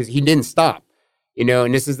to help. He didn't stop,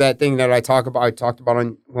 and this is that thing that I talked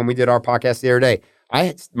about when we did our podcast the other day.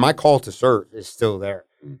 My call to serve is still there.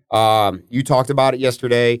 You talked about it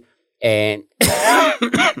yesterday, and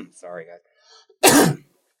sorry guys,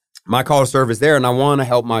 my call to serve is there, and I want to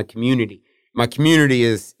help my community. My community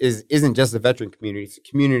isn't just a veteran community; it's a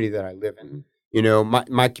community that I live in.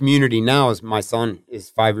 My community now is my son is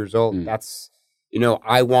 5 years old. That's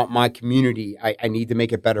I want my community. I need to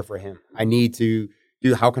make it better for him. I need to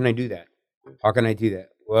do. How can I do that? How can I do that?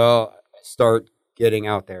 Well, start getting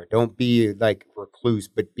out there. Don't be like recluse,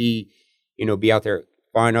 but be out there.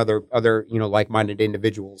 Find other like-minded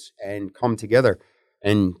individuals and come together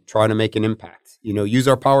and try to make an impact. Use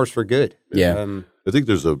our powers for good. Yeah. I think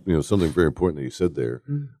there's something very important that you said there,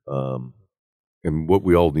 and what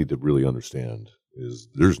we all need to really understand is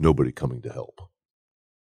there's nobody coming to help.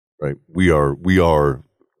 Right? We are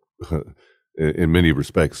in many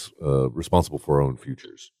respects responsible for our own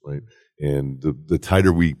futures. Right? And the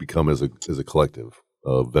tighter we become as a collective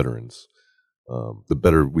of veterans, the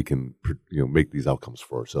better we can, make these outcomes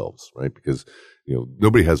for ourselves, right? Because,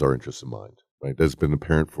 nobody has our interests in mind, right? That's been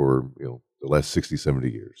apparent for, the last 60, 70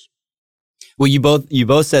 years. Well, you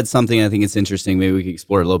both said something I think it's interesting. Maybe we could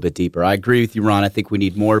explore it a little bit deeper. I agree with you, Ron. I think we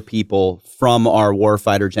need more people from our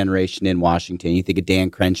warfighter generation in Washington. You think of Dan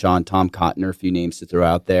Crenshaw and Tom Cotton, a few names to throw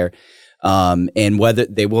out there. And whether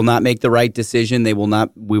they will not make the right decision, we will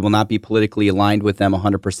not be politically aligned with them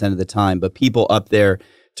 100% of the time, but people up there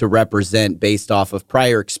to represent based off of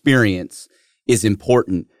prior experience is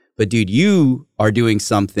important. But dude, you are doing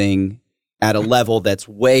something at a level that's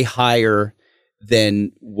way higher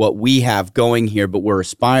than what we have going here, but we're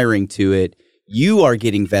aspiring to it. You are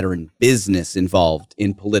getting veteran business involved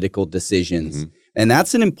in political decisions. And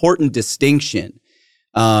that's an important distinction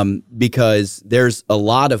because there's a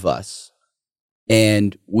lot of us.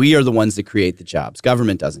 And we are the ones that create the jobs.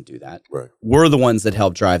 Government doesn't do that. Right. We're the ones that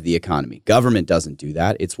help drive the economy. Government doesn't do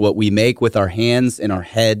that. It's what we make with our hands and our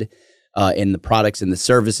head and the products and the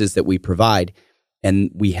services that we provide.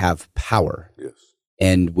 And we have power. Yes.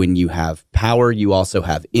 And when you have power, you also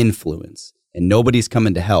have influence. And nobody's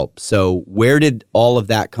coming to help. So where did all of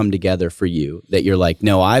that come together for you that you're like,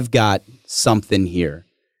 no, I've got something here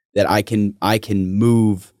that I can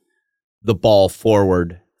move the ball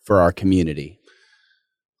forward for our community?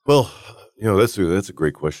 Well, that's a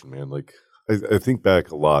great question, man. Like, I think back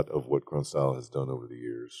a lot of what Grunt Style has done over the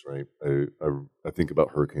years, right? I think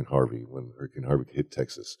about Hurricane Harvey. When Hurricane Harvey hit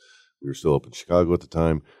Texas, we were still up in Chicago at the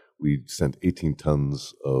time. We sent 18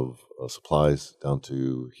 tons of supplies down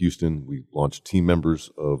to Houston. We launched team members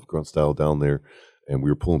of Grunt Style down there, and we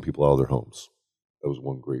were pulling people out of their homes. That was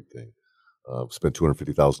one great thing. Spent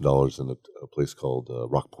 $250,000 in a place called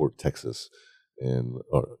Rockport, Texas, and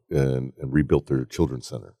rebuilt their children's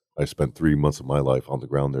center. I spent 3 months of my life on the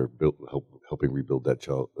ground there, helping rebuild that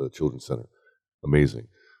children's center. Amazing.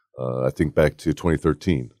 I think back to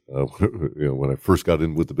 2013, when I first got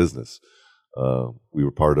in with the business. We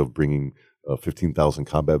were part of bringing 15,000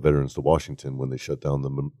 combat veterans to Washington when they shut down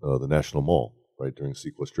the National Mall, right, during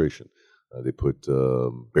sequestration. They put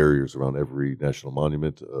barriers around every national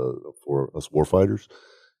monument for us warfighters,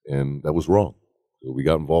 and that was wrong. So we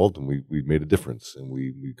got involved, and we made a difference, and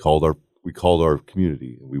we called our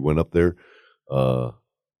community, and we went up there,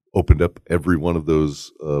 opened up every one of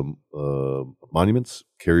those monuments,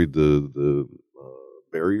 carried the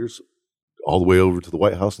barriers all the way over to the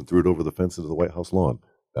White House, and threw it over the fence into the White House lawn.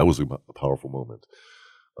 That was a powerful moment.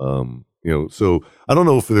 So I don't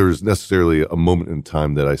know if there's necessarily a moment in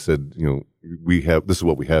time that I said, this is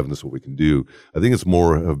what we have and this is what we can do. I think it's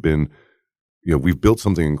more have been we've built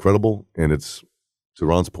something incredible, and it's, to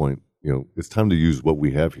Ron's point, it's time to use what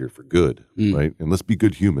we have here for good, right? And let's be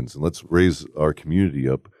good humans, and let's raise our community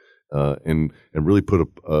up, and really put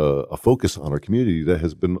a focus on our community that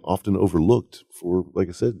has been often overlooked for, like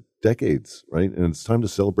I said, decades, right? And it's time to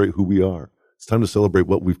celebrate who we are. It's time to celebrate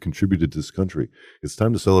what we've contributed to this country. It's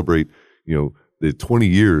time to celebrate, the 20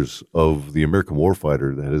 years of the American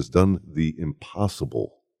warfighter that has done the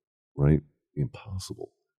impossible, right? The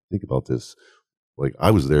impossible. Think about this. Like, I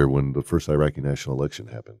was there when the first Iraqi national election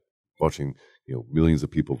happened, watching, millions of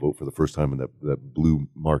people vote for the first time in that blue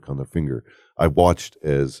mark on their finger. I watched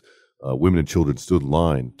as women and children stood in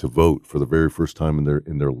line to vote for the very first time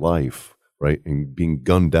in their life, right? And being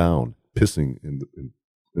gunned down, pissing and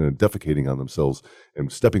defecating on themselves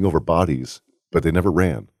and stepping over bodies, but they never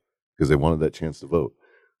ran because they wanted that chance to vote.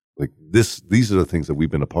 Like these are the things that we've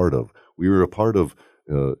been a part of. We were a part of,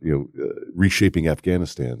 reshaping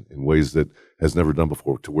Afghanistan in ways that has never done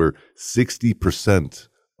before, to where 60%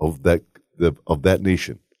 of that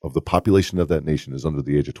nation, of the population of that nation, is under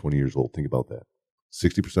the age of 20 years old. Think about that.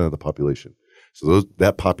 60% of the population. So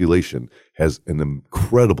that population has an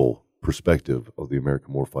incredible perspective of the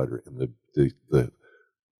American warfighter, and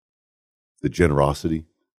the generosity,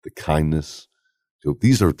 the kindness. So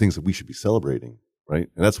these are things that we should be celebrating, right?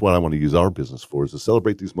 And that's what I want to use our business for, is to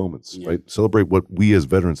celebrate these moments, right? Celebrate what we as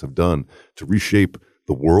veterans have done to reshape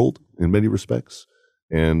the world in many respects,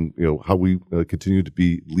 and how we continue to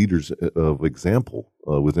be leaders of example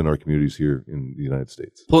within our communities here in the United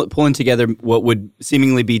States. Pulling together what would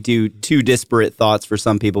seemingly be two disparate thoughts for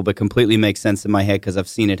some people, but completely makes sense in my head because I've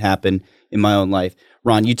seen it happen in my own life.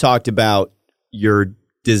 Ron, you talked about your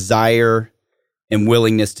desire and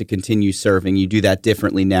willingness to continue serving. You do that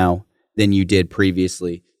differently now than you did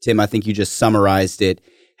previously. Tim, I think you just summarized it,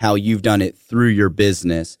 how you've done it through your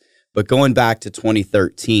business. But going back to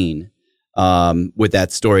 2013, with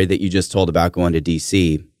that story that you just told about going to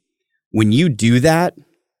DC, when you do that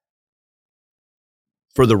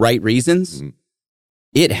for the right reasons,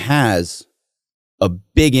 it has a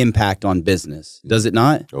big impact on business, does it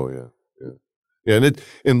not? Oh yeah, and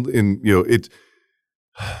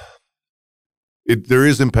there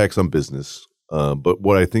is impacts on business. But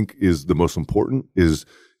what I think is the most important is,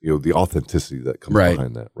 the authenticity that comes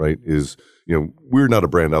behind that, right? Is, we're not a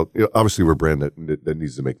brand out. Obviously, we're a brand that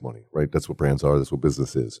needs to make money, right? That's what brands are. That's what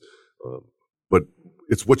business is. But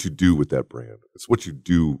it's what you do with that brand. It's what you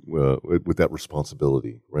do with that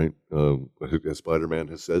responsibility, right? As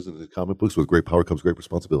Spider-Man says in his comic books, with great power comes great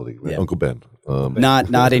responsibility. Right? Yeah. Uncle Ben.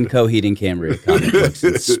 Not in Coheed and Cambria comic books.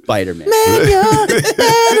 It's Spider-Man.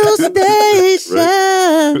 Battle station.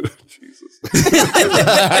 Right? Jesus.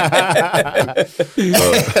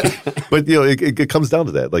 But it comes down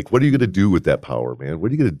to that. Like, what are you going to do with that power, man? What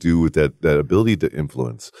are you going to do with that ability to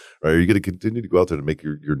influence? Right? Are you going to continue to go out there to make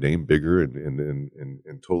your name bigger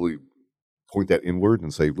and totally point that inward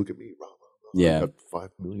and say, "Look at me, I've got 5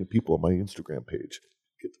 million people on my Instagram page.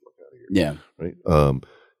 Get the fuck out of here." Yeah. Right.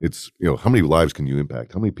 It's how many lives can you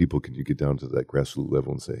impact? How many people can you get down to that grassroots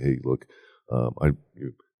level and say, "Hey, look,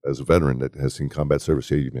 as a veteran that has seen combat service,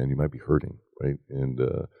 hey, man, you might be hurting, right? And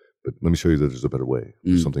but let me show you that there's a better way.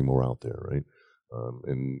 There's something more out there, right?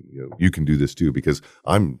 And you can do this too, because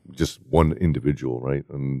I'm just one individual, right?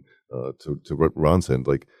 And to what Ron said,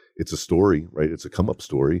 like, it's a story, right? It's a come up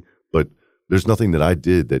story, but there's nothing that I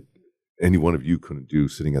did that any one of you couldn't do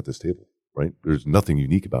sitting at this table, right? There's nothing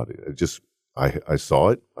unique about it. I saw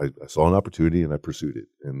it. I saw an opportunity and I pursued it,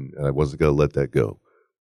 and I wasn't going to let that go.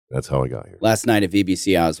 That's how I got here. Last night at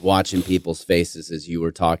VBC, I was watching people's faces as you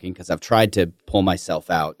were talking, because I've tried to pull myself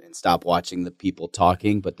out and stop watching the people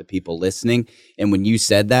talking, but the people listening. And when you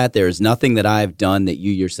said that, there is nothing that I've done that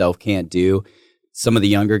you yourself can't do. Some of the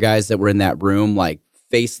younger guys that were in that room, like,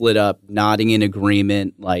 face lit up, nodding in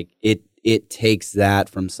agreement. Like, it takes that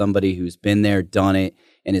from somebody who's been there, done it,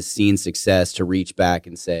 and has seen success to reach back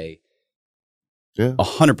and say,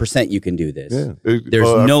 100% you can do this. Yeah.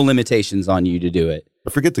 There's no limitations on you to do it. I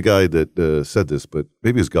forget the guy that said this, but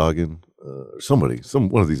maybe it's Goggin,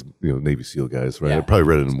 one of these Navy SEAL guys, right? Yeah. I probably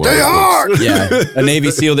read it in one of the books. Yeah, a Navy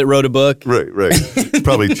SEAL that wrote a book. Right.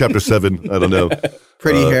 Probably chapter 7. I don't know.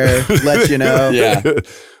 Pretty hair, let you know. Yeah,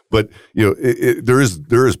 but there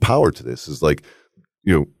is power to this. It's like,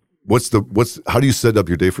 how do you set up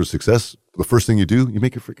your day for success? The first thing you do, you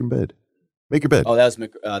make your freaking bed. Make your bed. Oh, that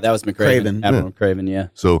was McCraven. Admiral McCraven, yeah.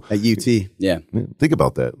 So at UT. Yeah. Think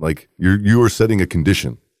about that. Like, you are setting a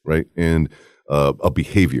condition, right? And a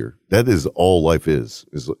behavior. That is all life is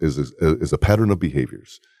a pattern of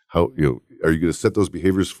behaviors. How are you going to set those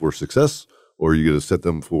behaviors for success, or are you going to set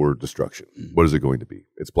them for destruction? Mm-hmm. What is it going to be?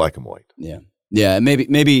 It's black and white. Yeah. Yeah,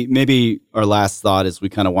 maybe our last thought as we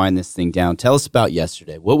kind of wind this thing down. Tell us about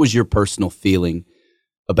yesterday. What was your personal feeling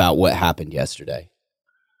about what happened yesterday?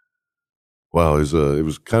 Wow, it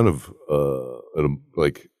was kind of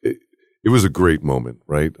like it was a great moment,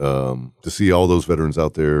 right? To see all those veterans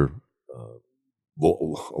out there,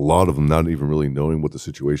 a lot of them not even really knowing what the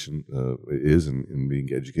situation is and being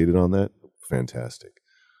educated on that. Fantastic.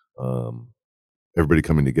 Everybody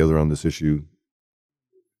coming together on this issue.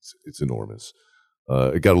 It's enormous.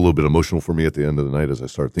 It got a little bit emotional for me at the end of the night as I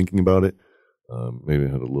started thinking about it. Maybe I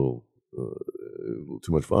had a little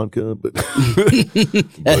too much vodka, but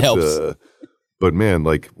that helps. But man,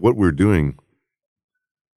 like what we're doing,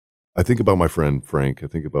 I think about my friend Frank. I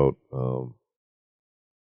think about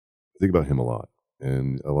him a lot,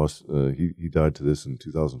 and I lost. He died to this in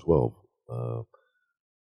 2012. I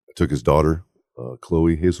took his daughter,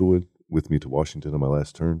 Chloe Hazelwood, with me to Washington on my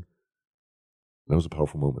last turn. That was a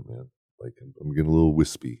powerful moment, man. Like I'm getting a little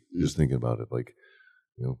wispy just thinking about it. Like,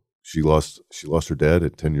 you know, she lost her dad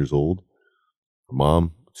at 10 years old, her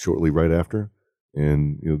mom shortly right after,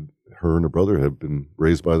 and you know, her and her brother have been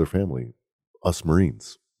raised by their family, us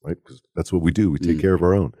Marines, right? Because that's what we do. We take care of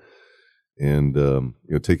our own. And you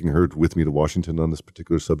know, taking her with me to Washington on this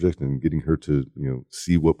particular subject and getting her to, you know,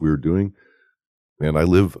 see what we were doing. Man, I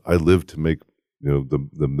live to make, you know,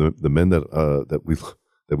 the men that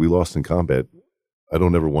we lost in combat. I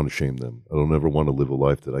don't ever want to shame them. I don't ever want to live a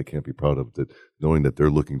life that I can't be proud of, that knowing that they're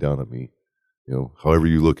looking down at me, you know, however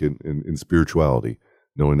you look in spirituality,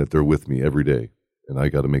 knowing that they're with me every day and I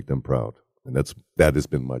got to make them proud. And that has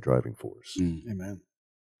been my driving force. Amen.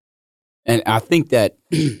 And I think that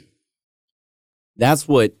that's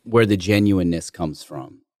where the genuineness comes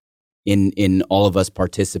from in all of us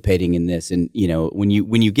participating in this. And, you know, when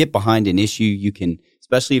you get behind an issue, you can,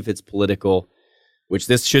 especially if it's political, which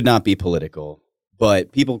this should not be political,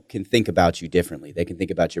 but people can think about you differently. They can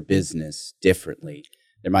think about your business differently.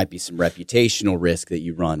 There might be some reputational risk that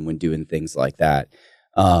you run when doing things like that.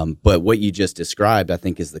 But what you just described, I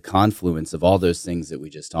think, is the confluence of all those things that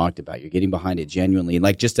we just talked about. You're getting behind it genuinely. And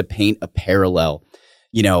like, just to paint a parallel,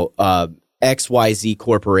 you know, XYZ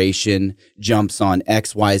Corporation jumps on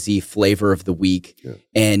XYZ flavor of the week,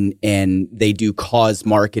 and they do cause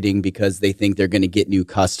marketing because they think they're going to get new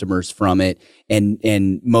customers from it.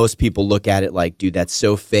 And most people look at it like, dude, that's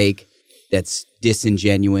so fake. That's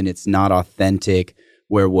disingenuous. It's not authentic.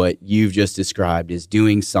 Where what you've just described is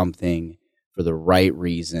doing something for the right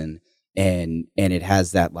reason. And it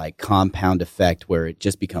has that like compound effect where it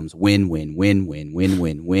just becomes win, win, win, win, win,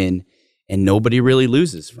 win, win. And nobody really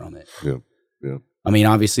loses from it. Yeah. I mean,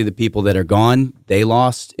 obviously the people that are gone, they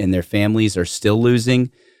lost, and their families are still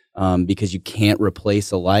losing because you can't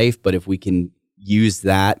replace a life. But if we can use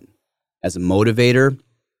that as a motivator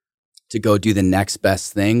to go do the next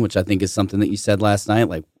best thing, which I think is something that you said last night,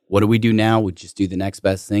 like, what do we do now? We just do the next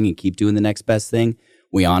best thing and keep doing the next best thing.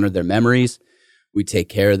 We honor their memories. We take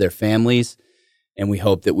care of their families, and we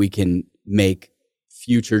hope that we can make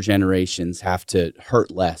future generations have to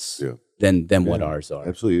hurt less than what ours are.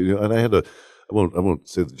 Absolutely. And I won't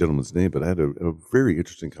say the gentleman's name, but I had a very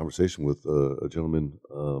interesting conversation with a gentleman,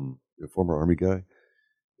 a former Army guy,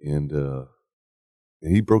 and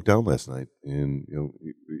he broke down last night. And you know,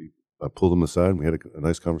 I pulled him aside, and we had a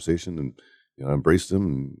nice conversation, and you know, I embraced him,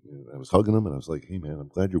 and I was hugging him, and I was like, "Hey, man, I'm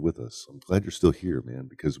glad you're with us. I'm glad you're still here, man,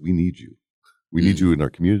 because we need you. We need you in our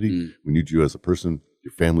community. We need you as a person.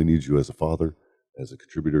 Your family needs you as a father, as a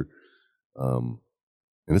contributor. And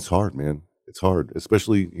it's hard, man. It's hard,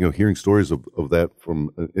 especially, you know, hearing stories of that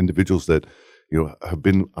from individuals that, you know, have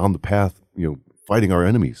been on the path, you know, fighting our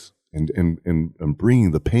enemies and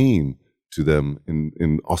bringing the pain to them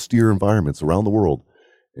in austere environments around the world.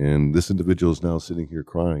 And this individual is now sitting here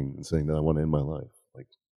crying and saying that I want to end my life. Like,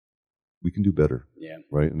 we can do better. Yeah.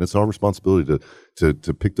 Right. And it's our responsibility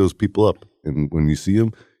to pick those people up. And when you see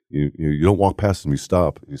them, you don't walk past them, you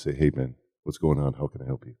stop and you say, "Hey, man, what's going on? How can I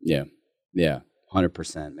help you?" Yeah. Yeah.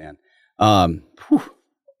 100%, man.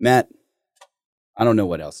 Matt, I don't know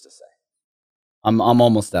what else to say. I'm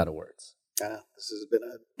almost out of words. This has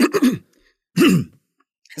been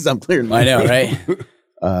because I'm clearing my. I know, right?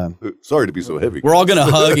 Sorry to be so heavy. We're all gonna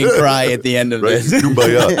hug and cry at the end of this.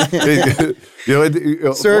 Kumbaya.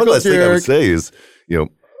 One last thing I would say is, you know,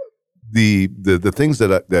 the things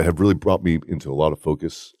that have really brought me into a lot of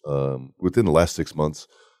focus within the last 6 months.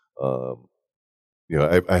 You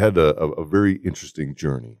know, I had a very interesting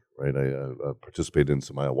journey. Right, I participated in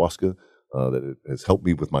some ayahuasca that has helped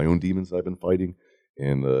me with my own demons I've been fighting,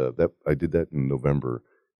 and that I did that in November.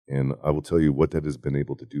 And I will tell you what that has been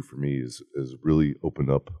able to do for me is really open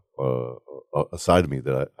up a side of me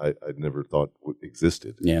that I never thought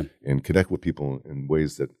existed. Yeah. And connect with people in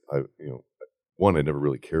ways that one, I never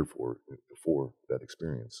really cared for before that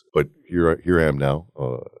experience. But here I am now.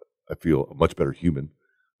 I feel a much better human,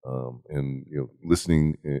 and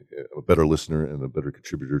listening, a better listener and a better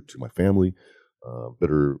contributor to my family,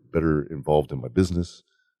 better involved in my business.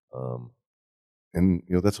 And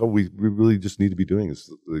that's all we really just need to be doing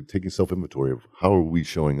is taking self-inventory of how are we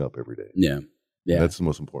showing up every day. Yeah. And that's the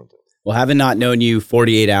most important thing. Well, having not known you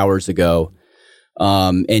 48 hours ago,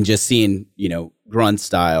 and just seeing, Grunt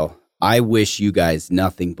Style, I wish you guys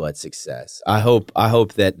nothing but success. I hope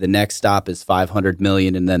that the next stop is 500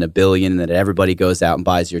 million and then $1 billion, and that everybody goes out and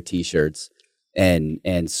buys your t-shirts and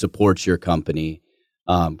supports your company.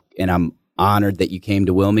 And I'm honored that you came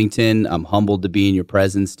to Wilmington. I'm humbled to be in your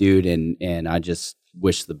presence, dude. And I just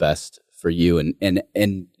wish the best for you and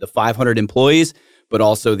the 500 employees, but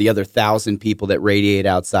also the other 1,000 people that radiate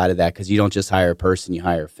outside of that. Cause you don't just hire a person, you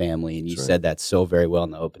hire a family. And you said that so very well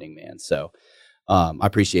in the opening, man. So, I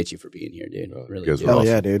appreciate you for being here, dude. Really do. Hell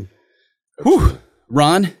yeah, dude. Whew.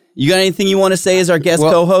 Ron, you got anything you want to say as our guest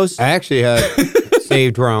co-host? I actually had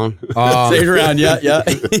saved Ron. Saved around, yeah.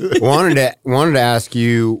 wanted to ask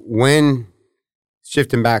you, when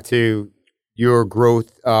shifting back to your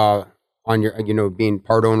growth on your being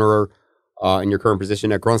part owner in your current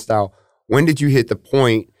position at Grunt Style, when did you hit the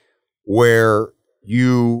point where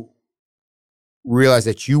you realized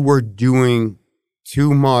that you were doing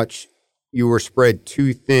too much, you were spread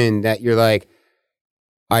too thin, that you're like,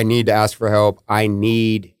 I need to ask for help. I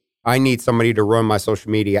need somebody to run my social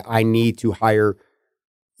media. I need to hire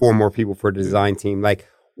 4 more people for the design team. Like,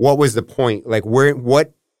 what was the point? Like,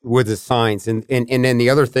 what were the signs? And then the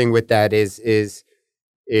other thing with that is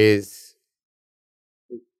in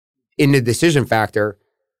the decision factor,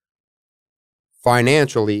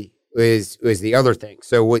 financially is the other thing.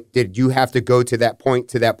 So what did you have to go to that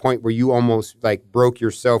point where you almost like broke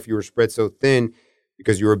yourself? You were spread so thin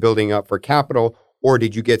because you were building up for capital, or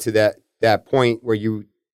did you get to that point where you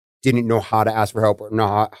didn't know how to ask for help or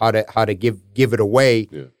know how to give it away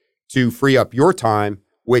to free up your time,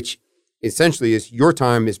 which essentially is your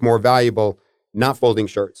time is more valuable, not folding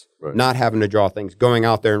shirts, not having to draw things, going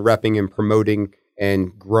out there and repping and promoting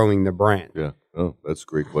and growing the brand? Yeah. Oh, that's a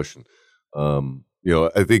great question. I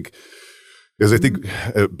think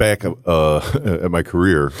back at my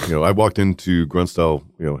career, I walked into Grunt Style,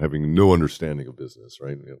 having no understanding of business,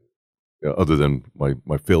 right? Other than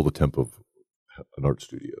my failed attempt of an art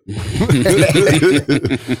studio.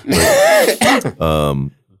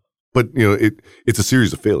 But it's a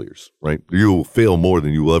series of failures, right? You will fail more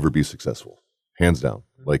than you will ever be successful, hands down.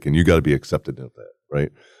 And you got to be accepted of that,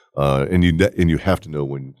 right? And you have to know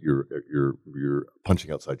when you're punching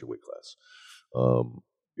outside your weight class.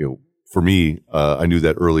 For me, I knew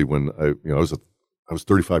that early when I was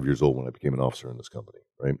 35 years old when I became an officer in this company,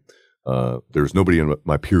 right? There was nobody in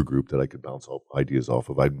my peer group that I could bounce ideas off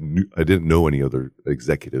of. I didn't know any other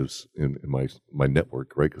executives in my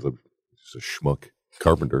network, right? Because I'm just a schmuck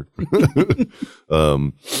carpenter.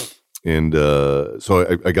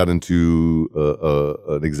 So I got into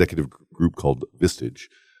an executive group called Vistage,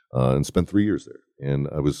 and spent 3 years there. And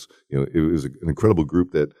I was, it was an incredible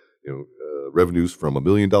group that, revenues from $1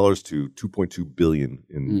 million to $2.2 billion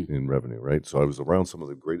in revenue, right? So I was around some of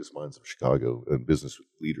the greatest minds of Chicago and business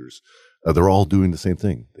leaders. They're all doing the same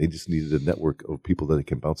thing. They just needed a network of people that they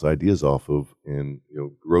can bounce ideas off of and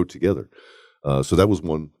grow together. So that was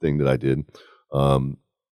one thing that I did. And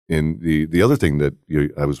the other thing that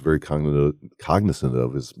I was very cognizant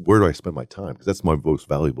of is, where do I spend my time? Because that's my most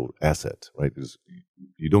valuable asset, right? Is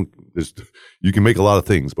you can make a lot of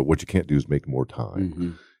things, but what you can't do is make more time.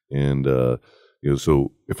 Mm-hmm. And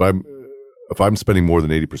so if I'm spending more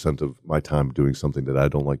than 80% of my time doing something that I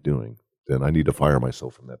don't like doing, then I need to fire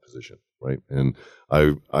myself from that position, right? And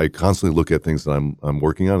I constantly look at things that I'm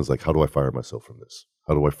working on. It's like, how do I fire myself from this?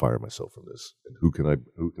 How do I fire myself from this? And who can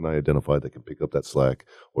I identify that can pick up that slack?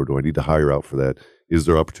 Or do I need to hire out for that? Is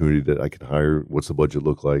there opportunity that I can hire? What's the budget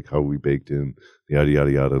look like? How are we baked in? Yada,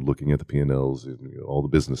 yada, yada, looking at the P&Ls and all the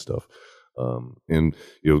business stuff.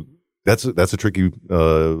 That's a tricky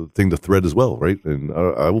thing to thread as well, right? And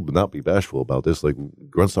I will not be bashful about this. Like,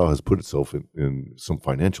 Grunt Style has put itself in some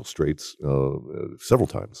financial straits several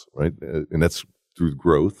times, right? And that's through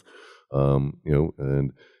growth, we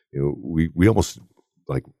almost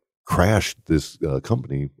like crashed this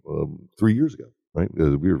company 3 years ago, right?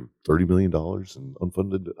 We were $30 million in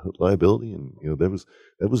unfunded liability, and that was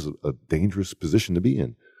a dangerous position to be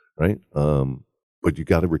in, right? but you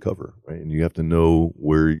got to recover, right? And you have to know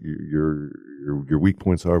where your weak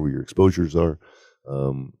points are, where your exposures are,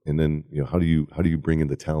 and then how do you bring in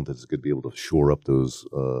the talent that's going to be able to shore up those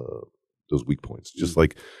weak points? Just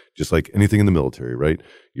like anything in the military, right?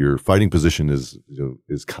 Your fighting position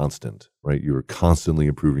is constant, right? You're constantly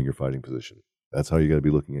improving your fighting position. That's how you got to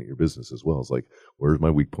be looking at your business as well. It's like, where's my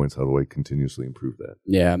weak points? How do I continuously improve that?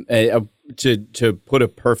 Yeah. To put a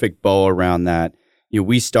perfect bow around that,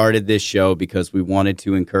 we started this show because we wanted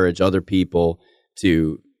to encourage other people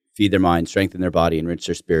to feed their mind, strengthen their body, enrich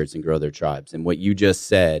their spirits, and grow their tribes. And what you just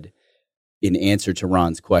said in answer to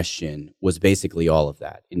Ron's question was basically all of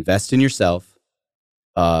that. Invest in yourself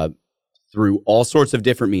through all sorts of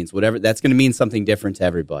different means. Whatever that's going to mean something different to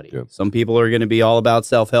everybody. Yeah. Some people are going to be all about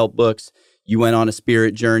self-help books. You went on a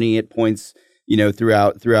spirit journey at points,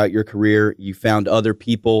 throughout your career. You found other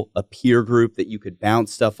people, a peer group that you could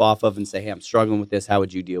bounce stuff off of and say, hey, I'm struggling with this. How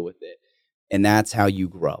would you deal with it? And that's how you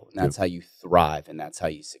grow. And that's how you thrive. And that's how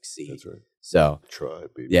you succeed. That's right. So tribe,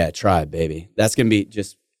 baby. Yeah, tribe, baby. That's going to be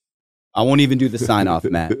I won't even do the sign off,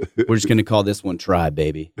 Matt. We're just going to call this one Tribe,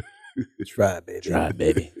 baby. Tribe, baby. Tribe,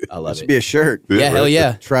 baby. I love it. Should be a shirt. Yeah, hell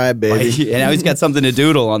yeah. Tribe, baby. And now he's got something to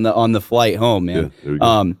doodle on the flight home, man. Yeah, there we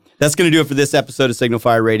go. That's going to do it for this episode of Signal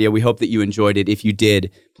Fire Radio. We hope that you enjoyed it. If you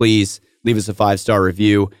did, please leave us a 5-star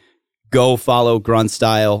review. Go follow Grunt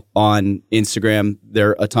Style on Instagram.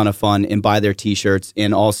 They're a ton of fun, and buy their t-shirts.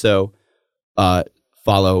 And also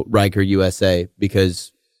follow Riker USA,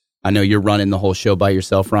 because I know you're running the whole show by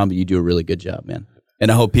yourself, Ron, but you do a really good job, man.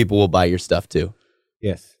 And I hope people will buy your stuff too.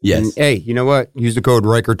 Yes. Yes. And, hey, you know what? Use the code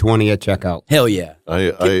Riker20 at checkout. Hell yeah.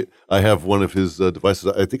 I have one of his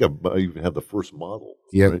devices. I think I even have the first model.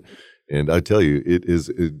 Yeah. Right? And I tell you, it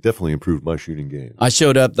definitely improved my shooting game. I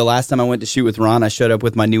showed up the last time I went to shoot with Ron. I showed up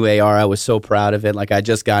with my new AR. I was so proud of it. Like, I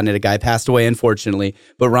just gotten it. A guy passed away, unfortunately.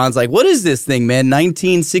 But Ron's like, "What is this thing, man?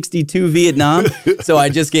 1962 Vietnam." So I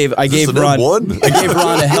gave Ron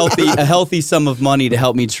a healthy sum of money to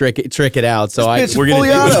help me trick it out. So we're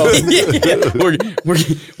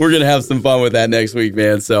gonna have some fun with that next week,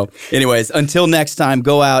 man. So, anyways, until next time,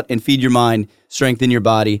 go out and feed your mind, strengthen your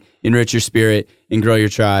body, enrich your spirit, and grow your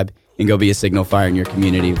tribe. And go be a signal fire in your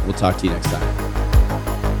community. We'll talk to you next time.